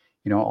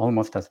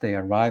 almost as they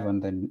arrive on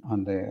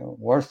the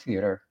war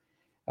theater,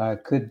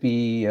 could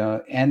be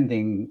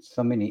ending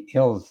so many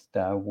ills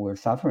that we're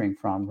suffering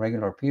from,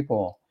 regular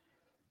people,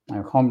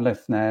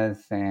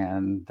 homelessness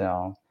and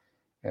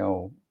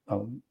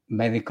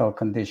medical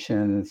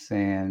conditions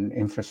and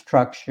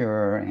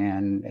infrastructure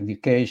and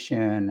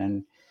education,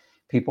 and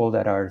people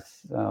that are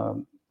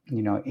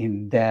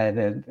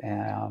indebted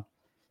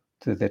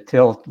to the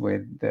tilt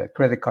with the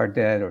credit card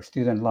debt or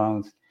student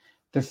loans.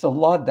 There's a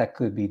lot that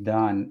could be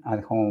done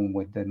at home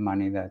with the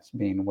money that's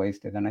being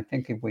wasted. And I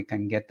think if we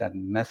can get that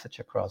message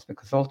across,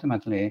 because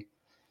ultimately,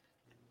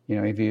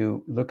 if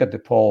you look at the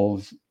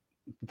polls,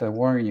 the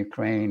war in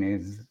Ukraine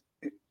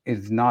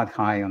is not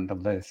high on the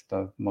list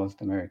of most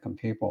American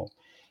people,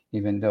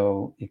 even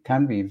though it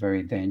can be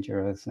very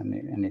dangerous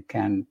and it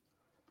can,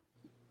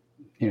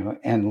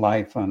 end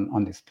life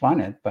on this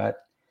planet.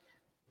 But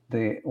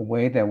the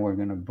way that we're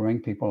going to bring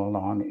people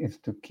along is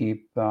to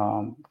keep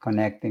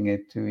connecting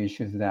it to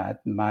issues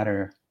that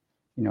matter,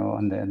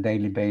 on a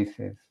daily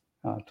basis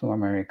to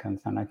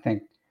Americans. And I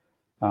think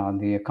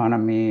the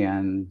economy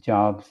and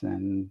jobs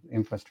and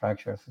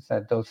infrastructure, as I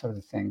said, those are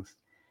the things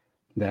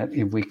that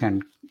if we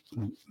can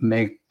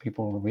make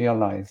people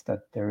realize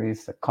that there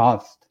is a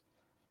cost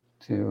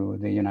to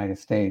the United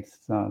States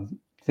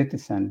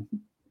citizen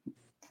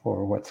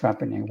for what's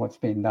happening, what's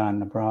being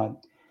done abroad,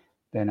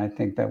 then I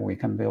think that we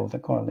can build a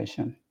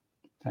coalition.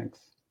 Thanks.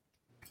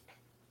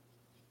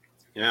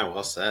 Yeah,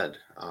 well said.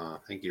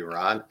 Thank you,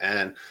 Rod.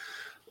 And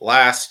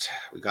last,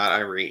 we got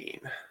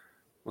Irene.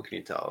 What can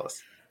you tell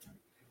us?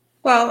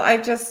 Well, I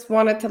just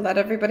wanted to let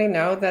everybody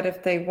know that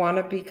if they want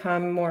to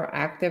become more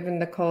active in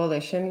the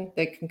coalition,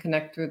 they can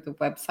connect through the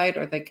website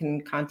or they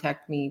can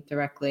contact me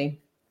directly.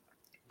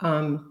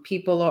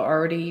 People are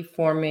already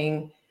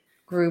forming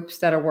groups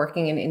that are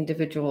working in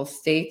individual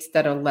states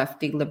that are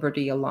lefty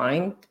liberty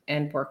aligned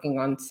and working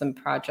on some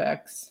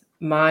projects.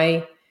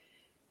 My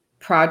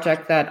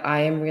project that I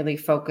am really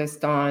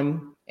focused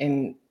on,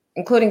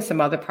 including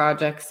some other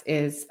projects,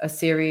 is a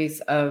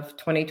series of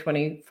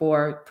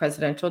 2024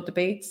 presidential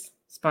debates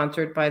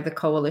sponsored by the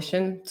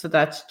coalition. So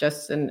that's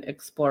just an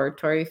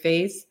exploratory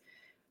phase.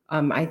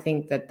 I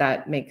think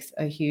that makes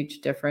a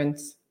huge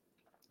difference.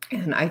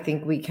 And I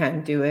think we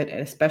can do it,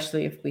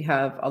 especially if we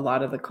have a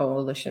lot of the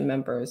coalition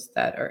members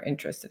that are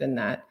interested in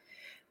that.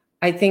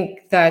 I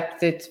think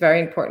that it's very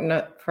important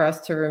for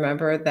us to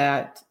remember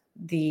that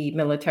the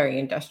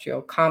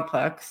military-industrial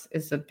complex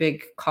is a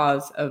big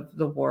cause of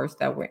the wars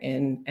that we're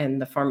in,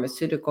 and the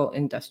pharmaceutical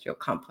industrial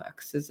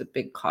complex is a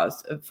big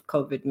cause of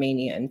COVID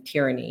mania and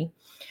tyranny,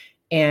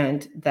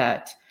 and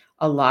that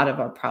a lot of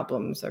our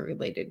problems are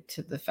related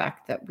to the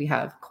fact that we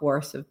have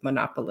coercive,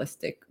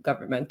 monopolistic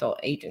governmental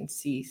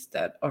agencies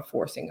that are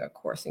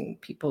coercing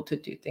people to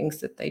do things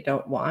that they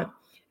don't want,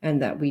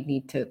 and that we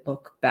need to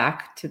look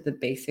back to the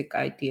basic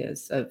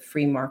ideas of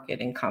free market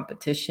and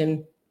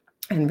competition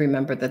and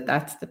remember that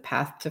that's the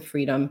path to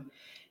freedom.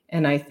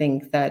 And I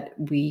think that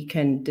we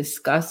can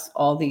discuss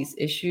all these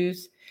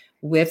issues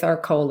with our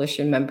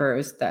coalition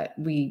members, that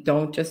we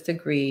don't just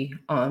agree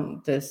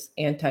on this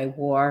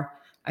anti-war.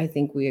 I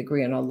think we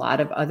agree on a lot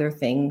of other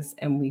things,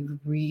 and we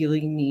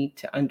really need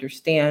to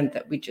understand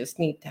that we just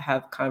need to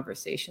have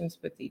conversations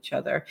with each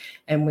other.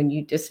 And when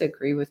you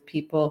disagree with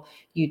people,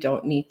 you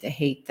don't need to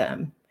hate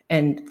them.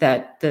 And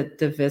that the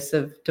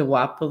divisive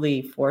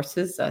duopoly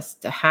forces us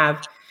to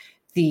have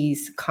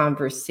these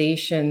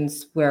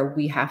conversations where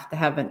we have to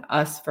have an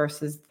us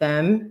versus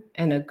them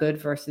and a good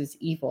versus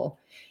evil.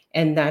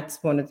 And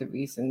that's one of the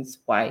reasons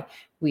why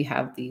we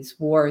have these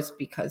wars,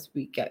 because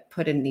we get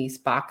put in these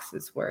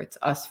boxes where it's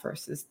us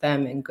versus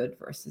them and good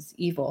versus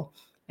evil.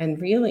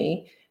 And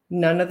really,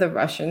 none of the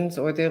Russians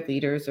or their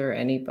leaders or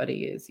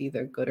anybody is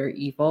either good or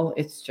evil.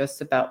 It's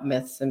just about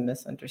myths and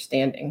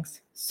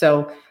misunderstandings.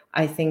 So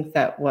I think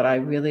that what I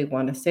really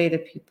want to say to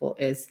people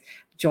is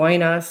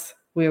join us.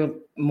 We're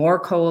more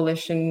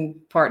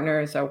coalition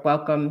partners are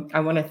welcome.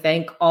 I want to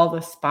thank all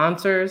the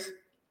sponsors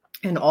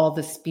and all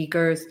the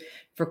speakers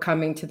for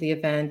coming to the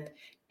event.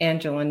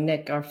 Angela and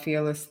Nick, our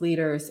fearless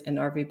leaders, and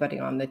everybody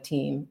on the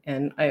team.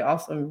 And I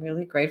also am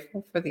really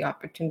grateful for the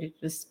opportunity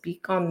to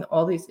speak on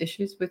all these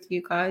issues with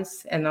you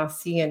guys. And I'll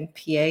see you in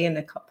PA in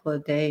a couple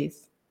of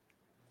days.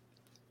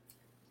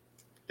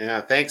 Yeah,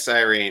 thanks,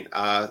 Irene.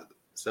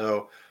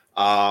 So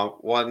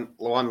one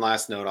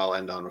last note I'll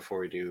end on before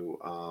we do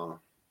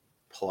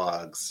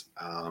plugs.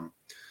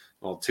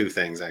 Well, two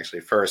things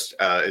actually. First,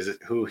 is it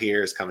who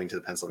here is coming to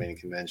the Pennsylvania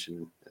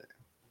Convention?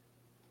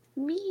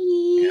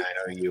 Me. Yeah,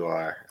 I know you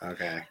are.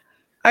 Okay.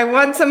 I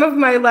want some of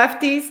my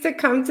lefties to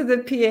come to the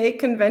PA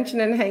convention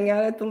and hang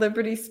out at the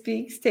Liberty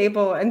Speaks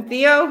table. And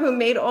Theo, who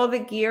made all the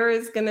gear,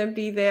 is going to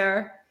be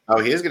there. Oh,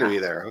 he is going to be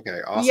there. Okay,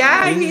 awesome.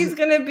 Yeah, he's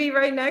going to be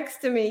right next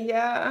to me.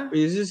 Yeah.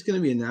 Is this going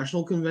to be a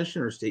national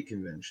convention or a state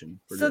convention?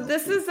 So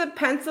this is a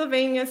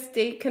Pennsylvania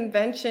state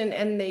convention,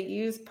 and they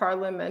use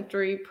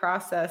parliamentary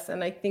process.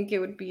 And I think it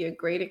would be a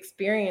great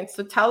experience.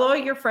 So tell all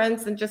your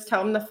friends and just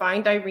tell them to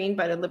find Irene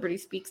by the Liberty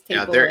Speaks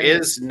table. Yeah, there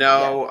is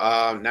no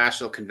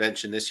national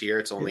convention this year.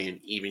 It's only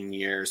in even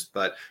years.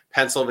 But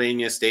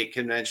Pennsylvania State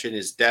Convention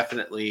is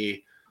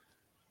definitely,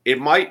 it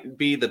might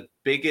be the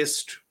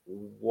biggest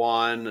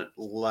one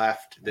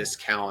left this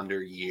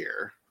calendar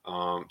year.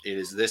 It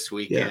is this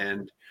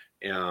weekend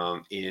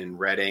in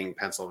Reading,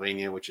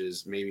 Pennsylvania, which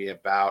is maybe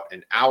about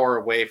an hour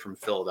away from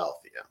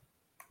Philadelphia.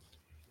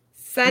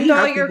 Send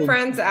all your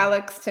friends,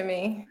 Alex, to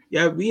me.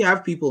 Yeah, we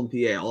have people in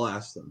PA. I'll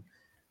ask them.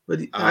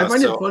 But I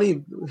find it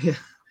funny.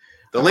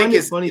 The link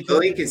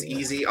is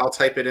easy. I'll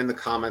type it in the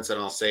comments and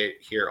I'll say it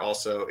here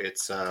also.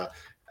 It's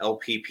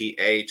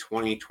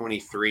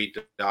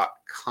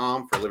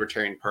lppa2023.com for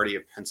Libertarian Party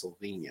of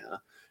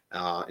Pennsylvania.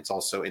 It's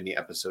also in the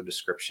episode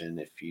description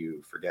if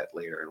you forget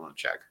later and want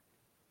to check.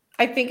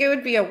 I think it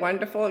would be a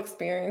wonderful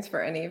experience for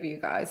any of you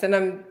guys. And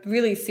I'm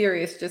really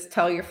serious. Just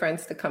tell your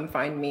friends to come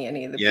find me,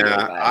 any of the people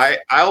guys.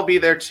 I'll be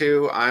there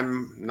too.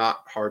 I'm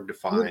not hard to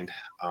find.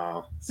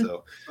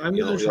 So I'm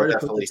going to try to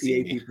put the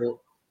PA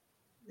people.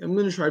 I'm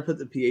going to try to put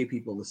the PA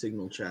people in the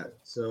Signal chat.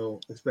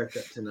 So expect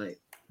that tonight.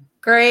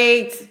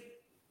 Great.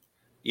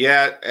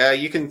 Yeah,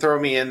 you can throw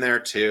me in there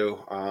too.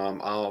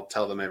 I'll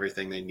tell them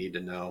everything they need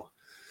to know.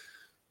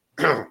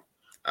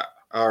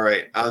 All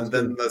right.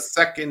 Then the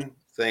second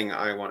thing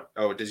I want.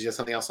 Oh, did you have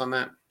something else on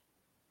that?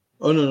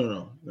 Oh,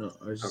 no.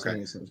 I was just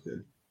saying it sounds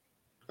good.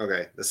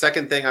 Okay. The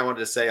second thing I wanted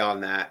to say on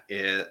that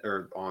is,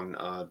 or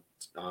on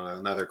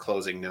another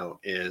closing note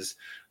is,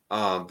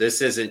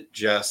 this isn't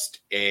just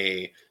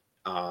a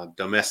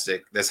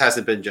domestic. This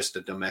hasn't been just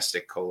a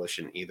domestic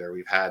coalition either.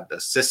 We've had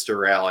the sister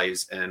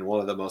rallies, and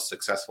one of the most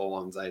successful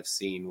ones I've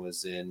seen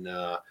was in.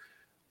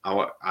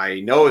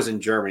 I know it was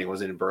in Germany.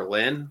 Was it in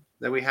Berlin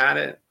that we had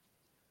it?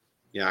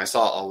 Yeah, I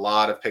saw a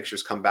lot of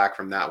pictures come back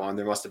from that one.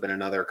 There must have been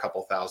another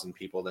couple thousand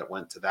people that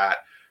went to that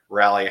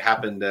rally. It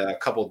happened a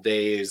couple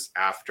days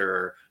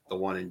after the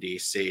one in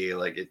DC.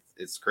 Like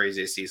it's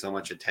crazy to see so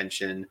much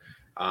attention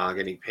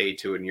getting paid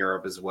to in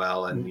Europe as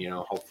well. And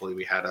hopefully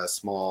we had a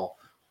small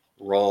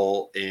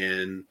role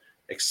in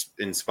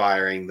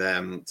inspiring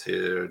them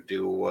to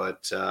do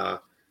what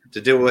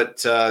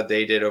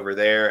they did over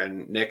there.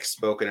 And Nick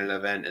spoke at an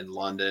event in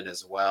London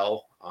as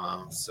well.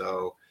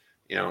 So.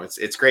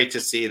 It's great to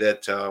see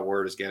that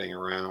word is getting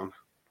around.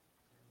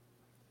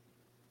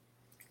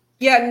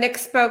 Yeah, Nick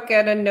spoke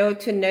at a No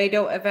to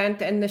NATO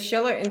event, and the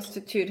Schiller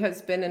Institute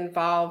has been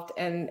involved,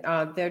 and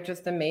they're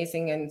just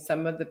amazing. And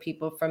some of the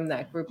people from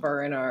that group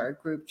are in our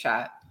group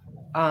chat.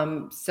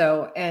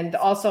 And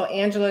also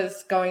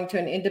Angela's going to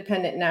an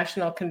independent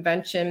national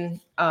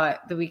convention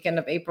the weekend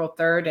of April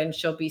 3rd, and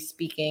she'll be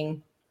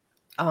speaking.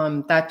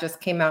 That just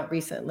came out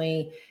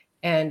recently.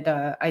 And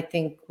I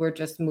think we're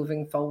just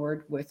moving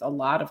forward with a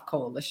lot of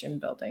coalition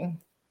building.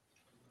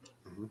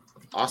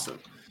 Awesome.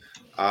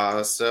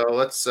 So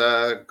let's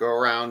go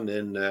around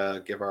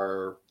and give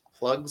our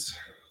plugs.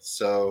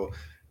 So,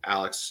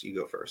 Alex, you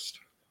go first.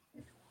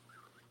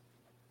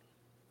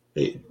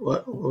 Hey,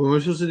 what am I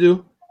supposed to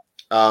do?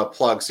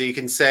 Plug. So you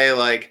can say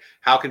like,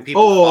 how can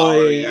people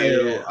follow you?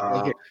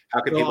 Okay.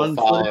 How can people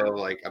follow Twitter,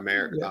 like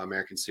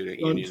American Student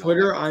Union? On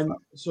Twitter,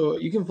 so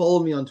you can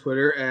follow me on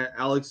Twitter at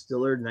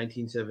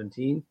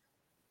AlexDillard1917.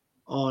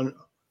 I'm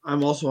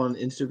also on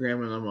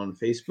Instagram and I'm on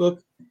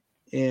Facebook,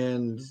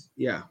 and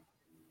yeah.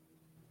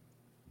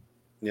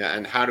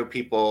 And how do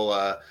people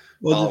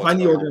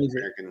find the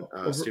organization?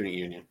 American Student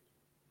Union?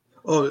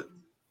 Oh,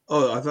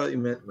 I thought you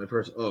meant my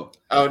person. Oh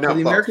no, so the both,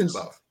 Americans.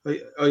 both.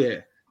 Oh yeah.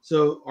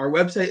 So our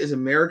website is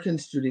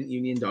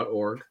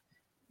americanstudentunion.org.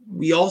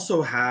 We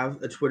also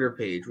have a Twitter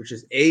page, which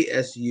is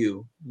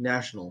ASU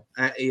National,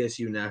 at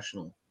ASU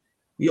National.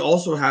 We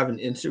also have an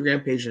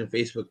Instagram page and a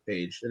Facebook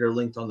page that are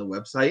linked on the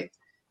website.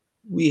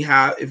 We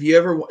have, if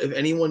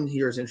anyone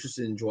here is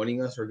interested in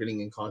joining us or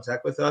getting in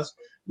contact with us,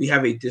 we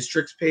have a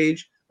districts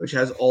page, which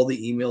has all the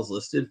emails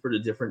listed for the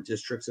different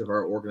districts of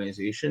our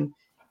organization.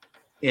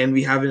 And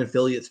we have an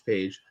affiliates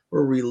page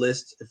where we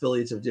list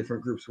affiliates of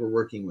different groups we're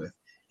working with,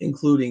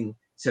 including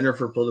Center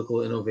for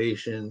Political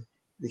Innovation,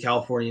 the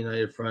California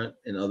United Front,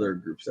 and other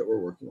groups that we're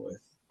working with.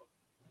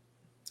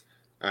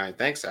 All right.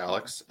 Thanks,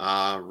 Alex.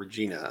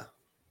 Regina.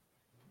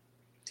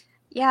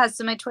 Yeah,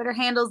 so my Twitter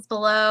handle's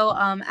below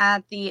at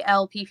the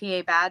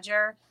LPPA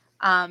Badger.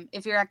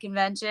 If you're at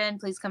convention,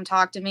 please come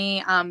talk to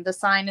me. The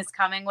sign is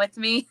coming with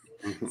me.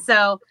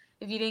 So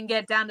if you didn't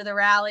get down to the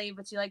rally,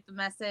 but you like the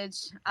message,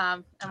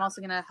 I'm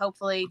also going to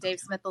hopefully Dave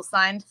Smith will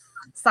sign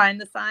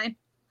the sign.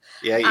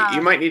 Yeah,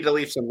 you might need to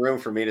leave some room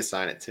for me to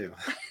sign it too.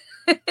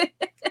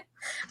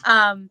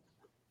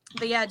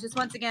 But yeah, just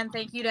once again,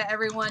 thank you to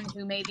everyone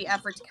who made the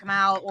effort to come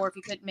out, or if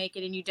you couldn't make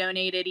it and you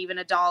donated even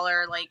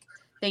 $1,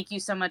 thank you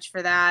so much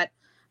for that.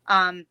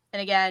 And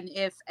again,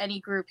 if any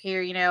group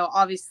here,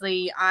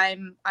 obviously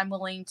I'm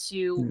willing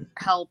to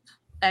help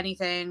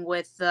anything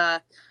with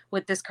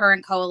this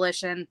current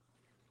coalition.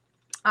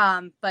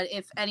 But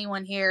if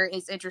anyone here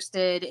is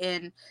interested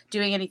in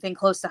doing anything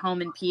close to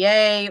home in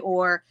PA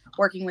or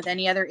working with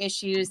any other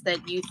issues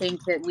that you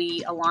think that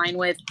we align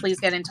with, please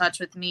get in touch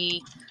with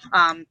me.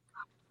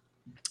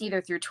 Either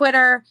through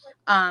Twitter,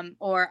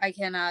 or I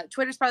can,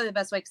 Twitter's probably the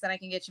best way because then I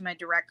can get you my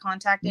direct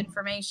contact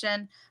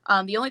information.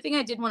 The only thing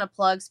I did want to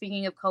plug,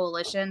 speaking of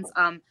coalitions,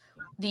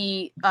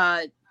 the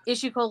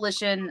Issue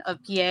Coalition of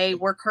PA,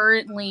 we're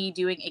currently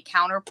doing a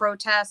counter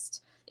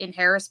protest in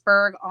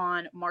Harrisburg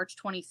on March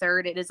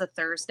 23rd. It is a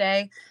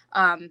Thursday.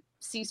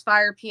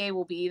 Ceasefire PA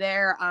will be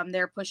there.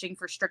 They're pushing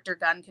for stricter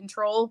gun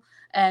control,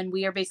 and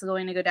we are basically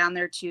going to go down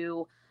there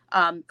to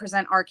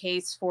present our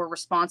case for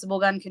responsible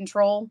gun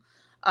control.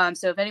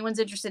 So if anyone's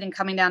interested in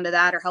coming down to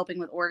that or helping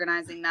with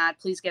organizing that,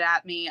 please get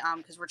at me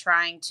because we're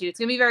trying to. It's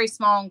going to be very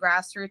small and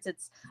grassroots.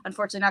 It's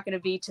unfortunately not going to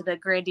be to the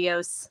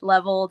grandiose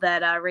level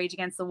that Rage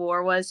Against the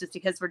War was, just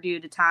because we're due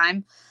to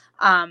time.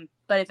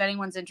 But if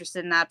anyone's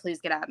interested in that,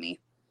 please get at me.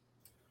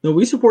 No,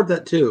 we support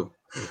that too.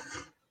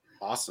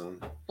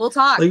 Awesome. We'll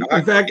talk.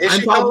 In fact,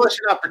 Issue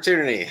coalition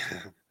opportunity.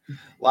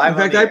 Live. In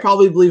fact, I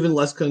probably believe in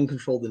less gun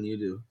control than you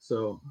do.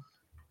 So.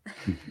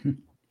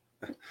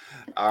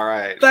 All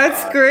right.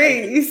 That's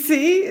great. You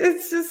see,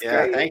 it's just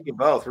great. Thank you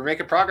both. We're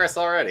making progress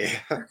already.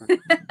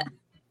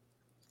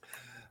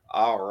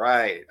 All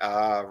right.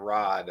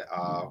 Rod,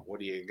 what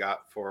do you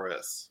got for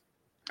us?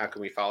 How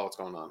can we follow what's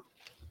going on?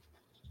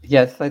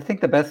 Yes, I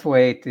think the best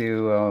way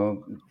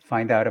to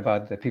find out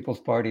about the People's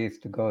Party is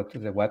to go to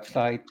the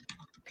website,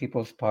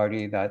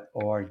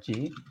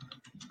 peoplesparty.org.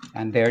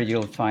 And there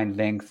you'll find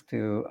links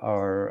to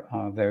our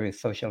various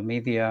social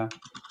media,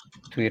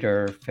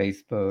 Twitter,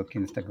 Facebook,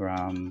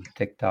 Instagram,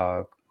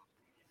 TikTok.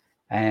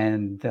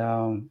 And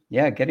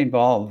get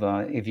involved.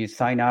 If you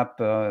sign up,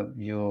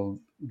 you'll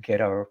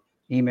get our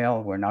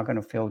email. We're not going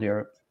to fill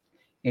your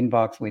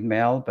inbox with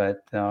mail,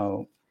 but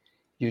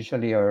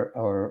usually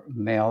our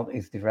mail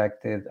is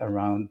directed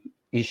around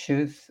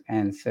issues.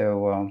 And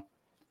so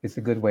it's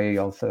a good way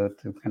also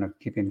to kind of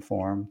keep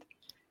informed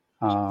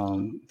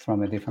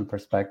from a different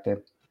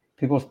perspective.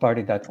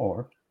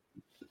 peoplesparty.org.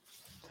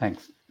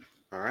 Thanks.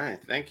 All right.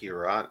 Thank you,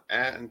 Rod.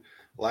 And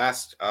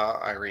last,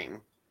 Irene.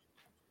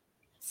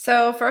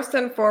 So first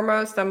and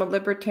foremost, I'm a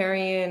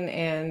libertarian,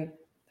 and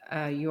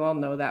you all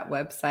know that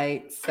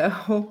website.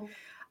 So,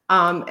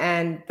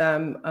 and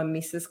I'm a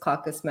Mises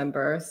Caucus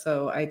member.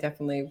 So I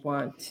definitely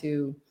want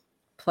to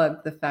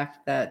plug the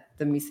fact that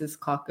the Mises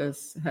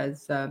Caucus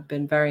has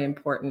been very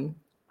important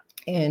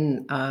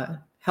in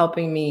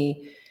helping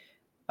me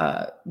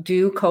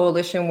do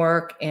coalition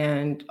work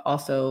and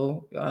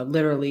also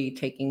literally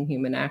taking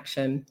human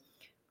action.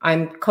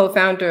 I'm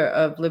co-founder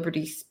of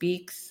Liberty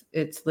Speaks.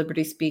 It's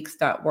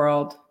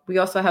libertyspeaks.world. We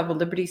also have a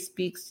Liberty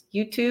Speaks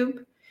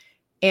YouTube,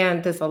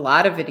 and there's a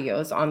lot of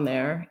videos on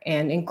there,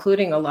 and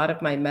including a lot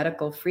of my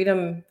medical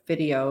freedom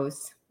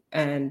videos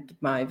and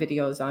my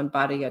videos on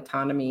body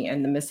autonomy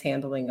and the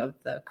mishandling of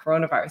the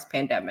coronavirus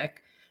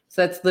pandemic.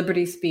 So that's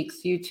Liberty Speaks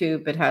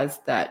YouTube. It has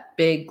that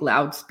big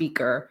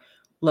loudspeaker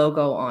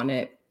logo on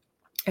it.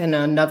 And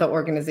another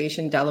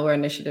organization, Delaware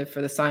Initiative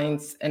for the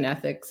Science and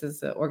Ethics,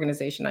 is the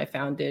organization I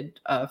founded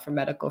for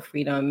medical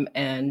freedom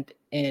and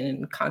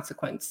in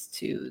consequence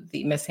to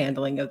the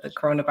mishandling of the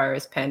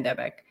coronavirus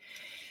pandemic.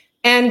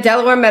 And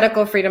Delaware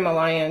Medical Freedom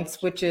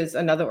Alliance, which is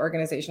another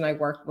organization I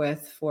work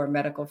with for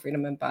medical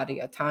freedom and body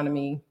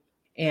autonomy.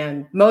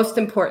 And most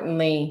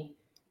importantly,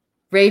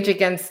 Rage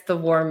Against the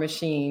War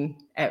Machine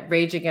at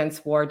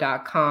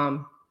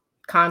rageagainstwar.com.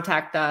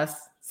 Contact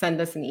us, send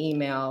us an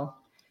email,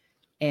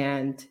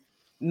 and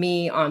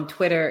me on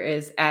Twitter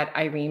is at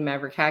Irene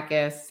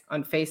Mavrikakis.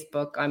 On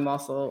Facebook, I'm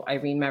also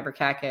Irene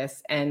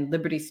Mavrikakis. And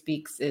Liberty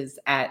Speaks is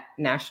at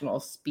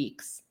National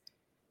Speaks.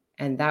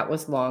 And that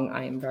was long.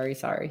 I am very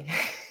sorry.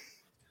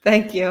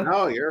 Thank you.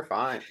 No, you're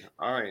fine.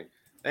 All right.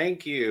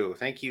 Thank you.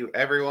 Thank you,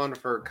 everyone,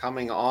 for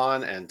coming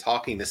on and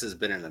talking. This has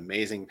been an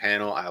amazing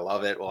panel. I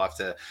love it. We'll have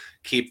to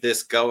keep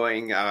this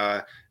going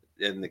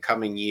in the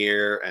coming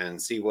year and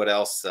see what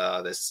else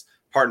this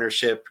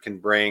partnership can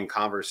bring,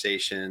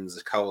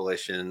 conversations,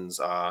 coalitions.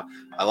 I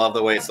love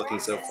the way it's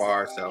looking so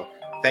far. So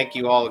thank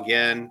you all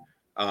again.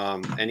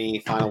 Any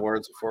final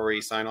words before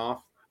we sign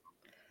off?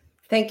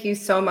 Thank you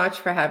so much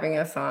for having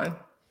us on.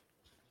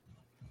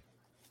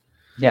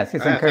 Yes,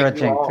 it's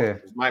encouraging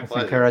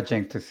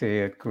encouraging to see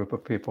a group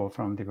of people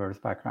from diverse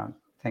backgrounds.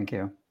 Thank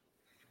you.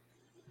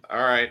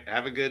 All right.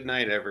 Have a good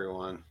night,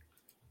 everyone.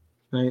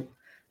 Night.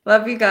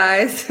 Love you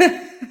guys.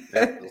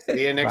 We'll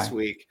see you next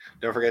week.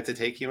 Don't forget to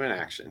take human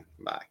action.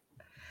 Bye.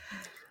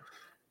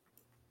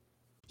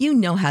 You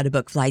know how to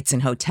book flights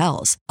and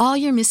hotels. All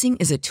you're missing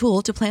is a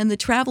tool to plan the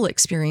travel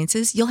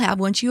experiences you'll have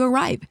once you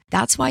arrive.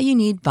 That's why you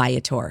need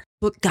Viator.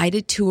 Book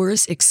guided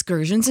tours,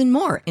 excursions, and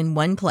more in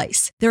one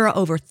place. There are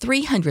over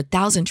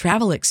 300,000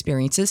 travel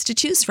experiences to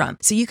choose from,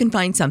 so you can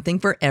find something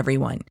for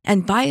everyone.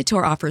 And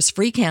Viator offers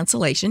free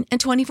cancellation and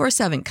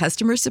 24/7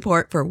 customer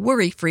support for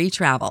worry-free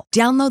travel.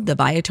 Download the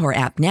Viator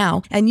app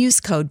now and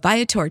use code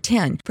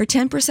Viator10 for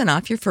 10%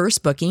 off your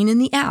first booking in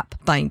the app.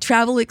 Find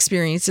travel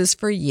experiences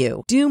for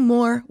you. Do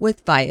more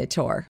with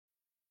Viator.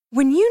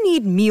 When you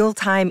need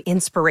mealtime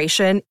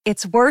inspiration,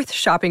 it's worth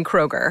shopping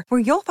Kroger, where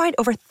you'll find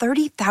over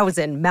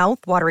 30,000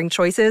 mouth-watering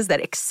choices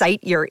that excite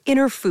your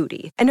inner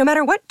foodie. And no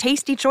matter what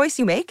tasty choice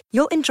you make,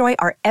 you'll enjoy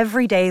our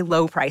everyday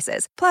low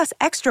prices, plus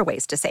extra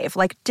ways to save,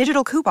 like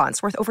digital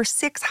coupons worth over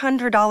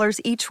 $600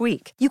 each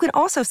week. You can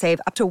also save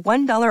up to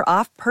 $1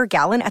 off per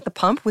gallon at the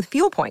pump with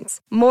fuel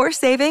points. More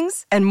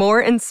savings and more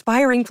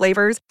inspiring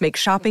flavors make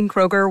shopping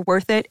Kroger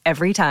worth it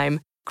every time.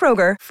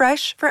 Kroger,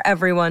 fresh for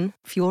everyone.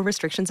 Fuel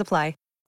restrictions apply.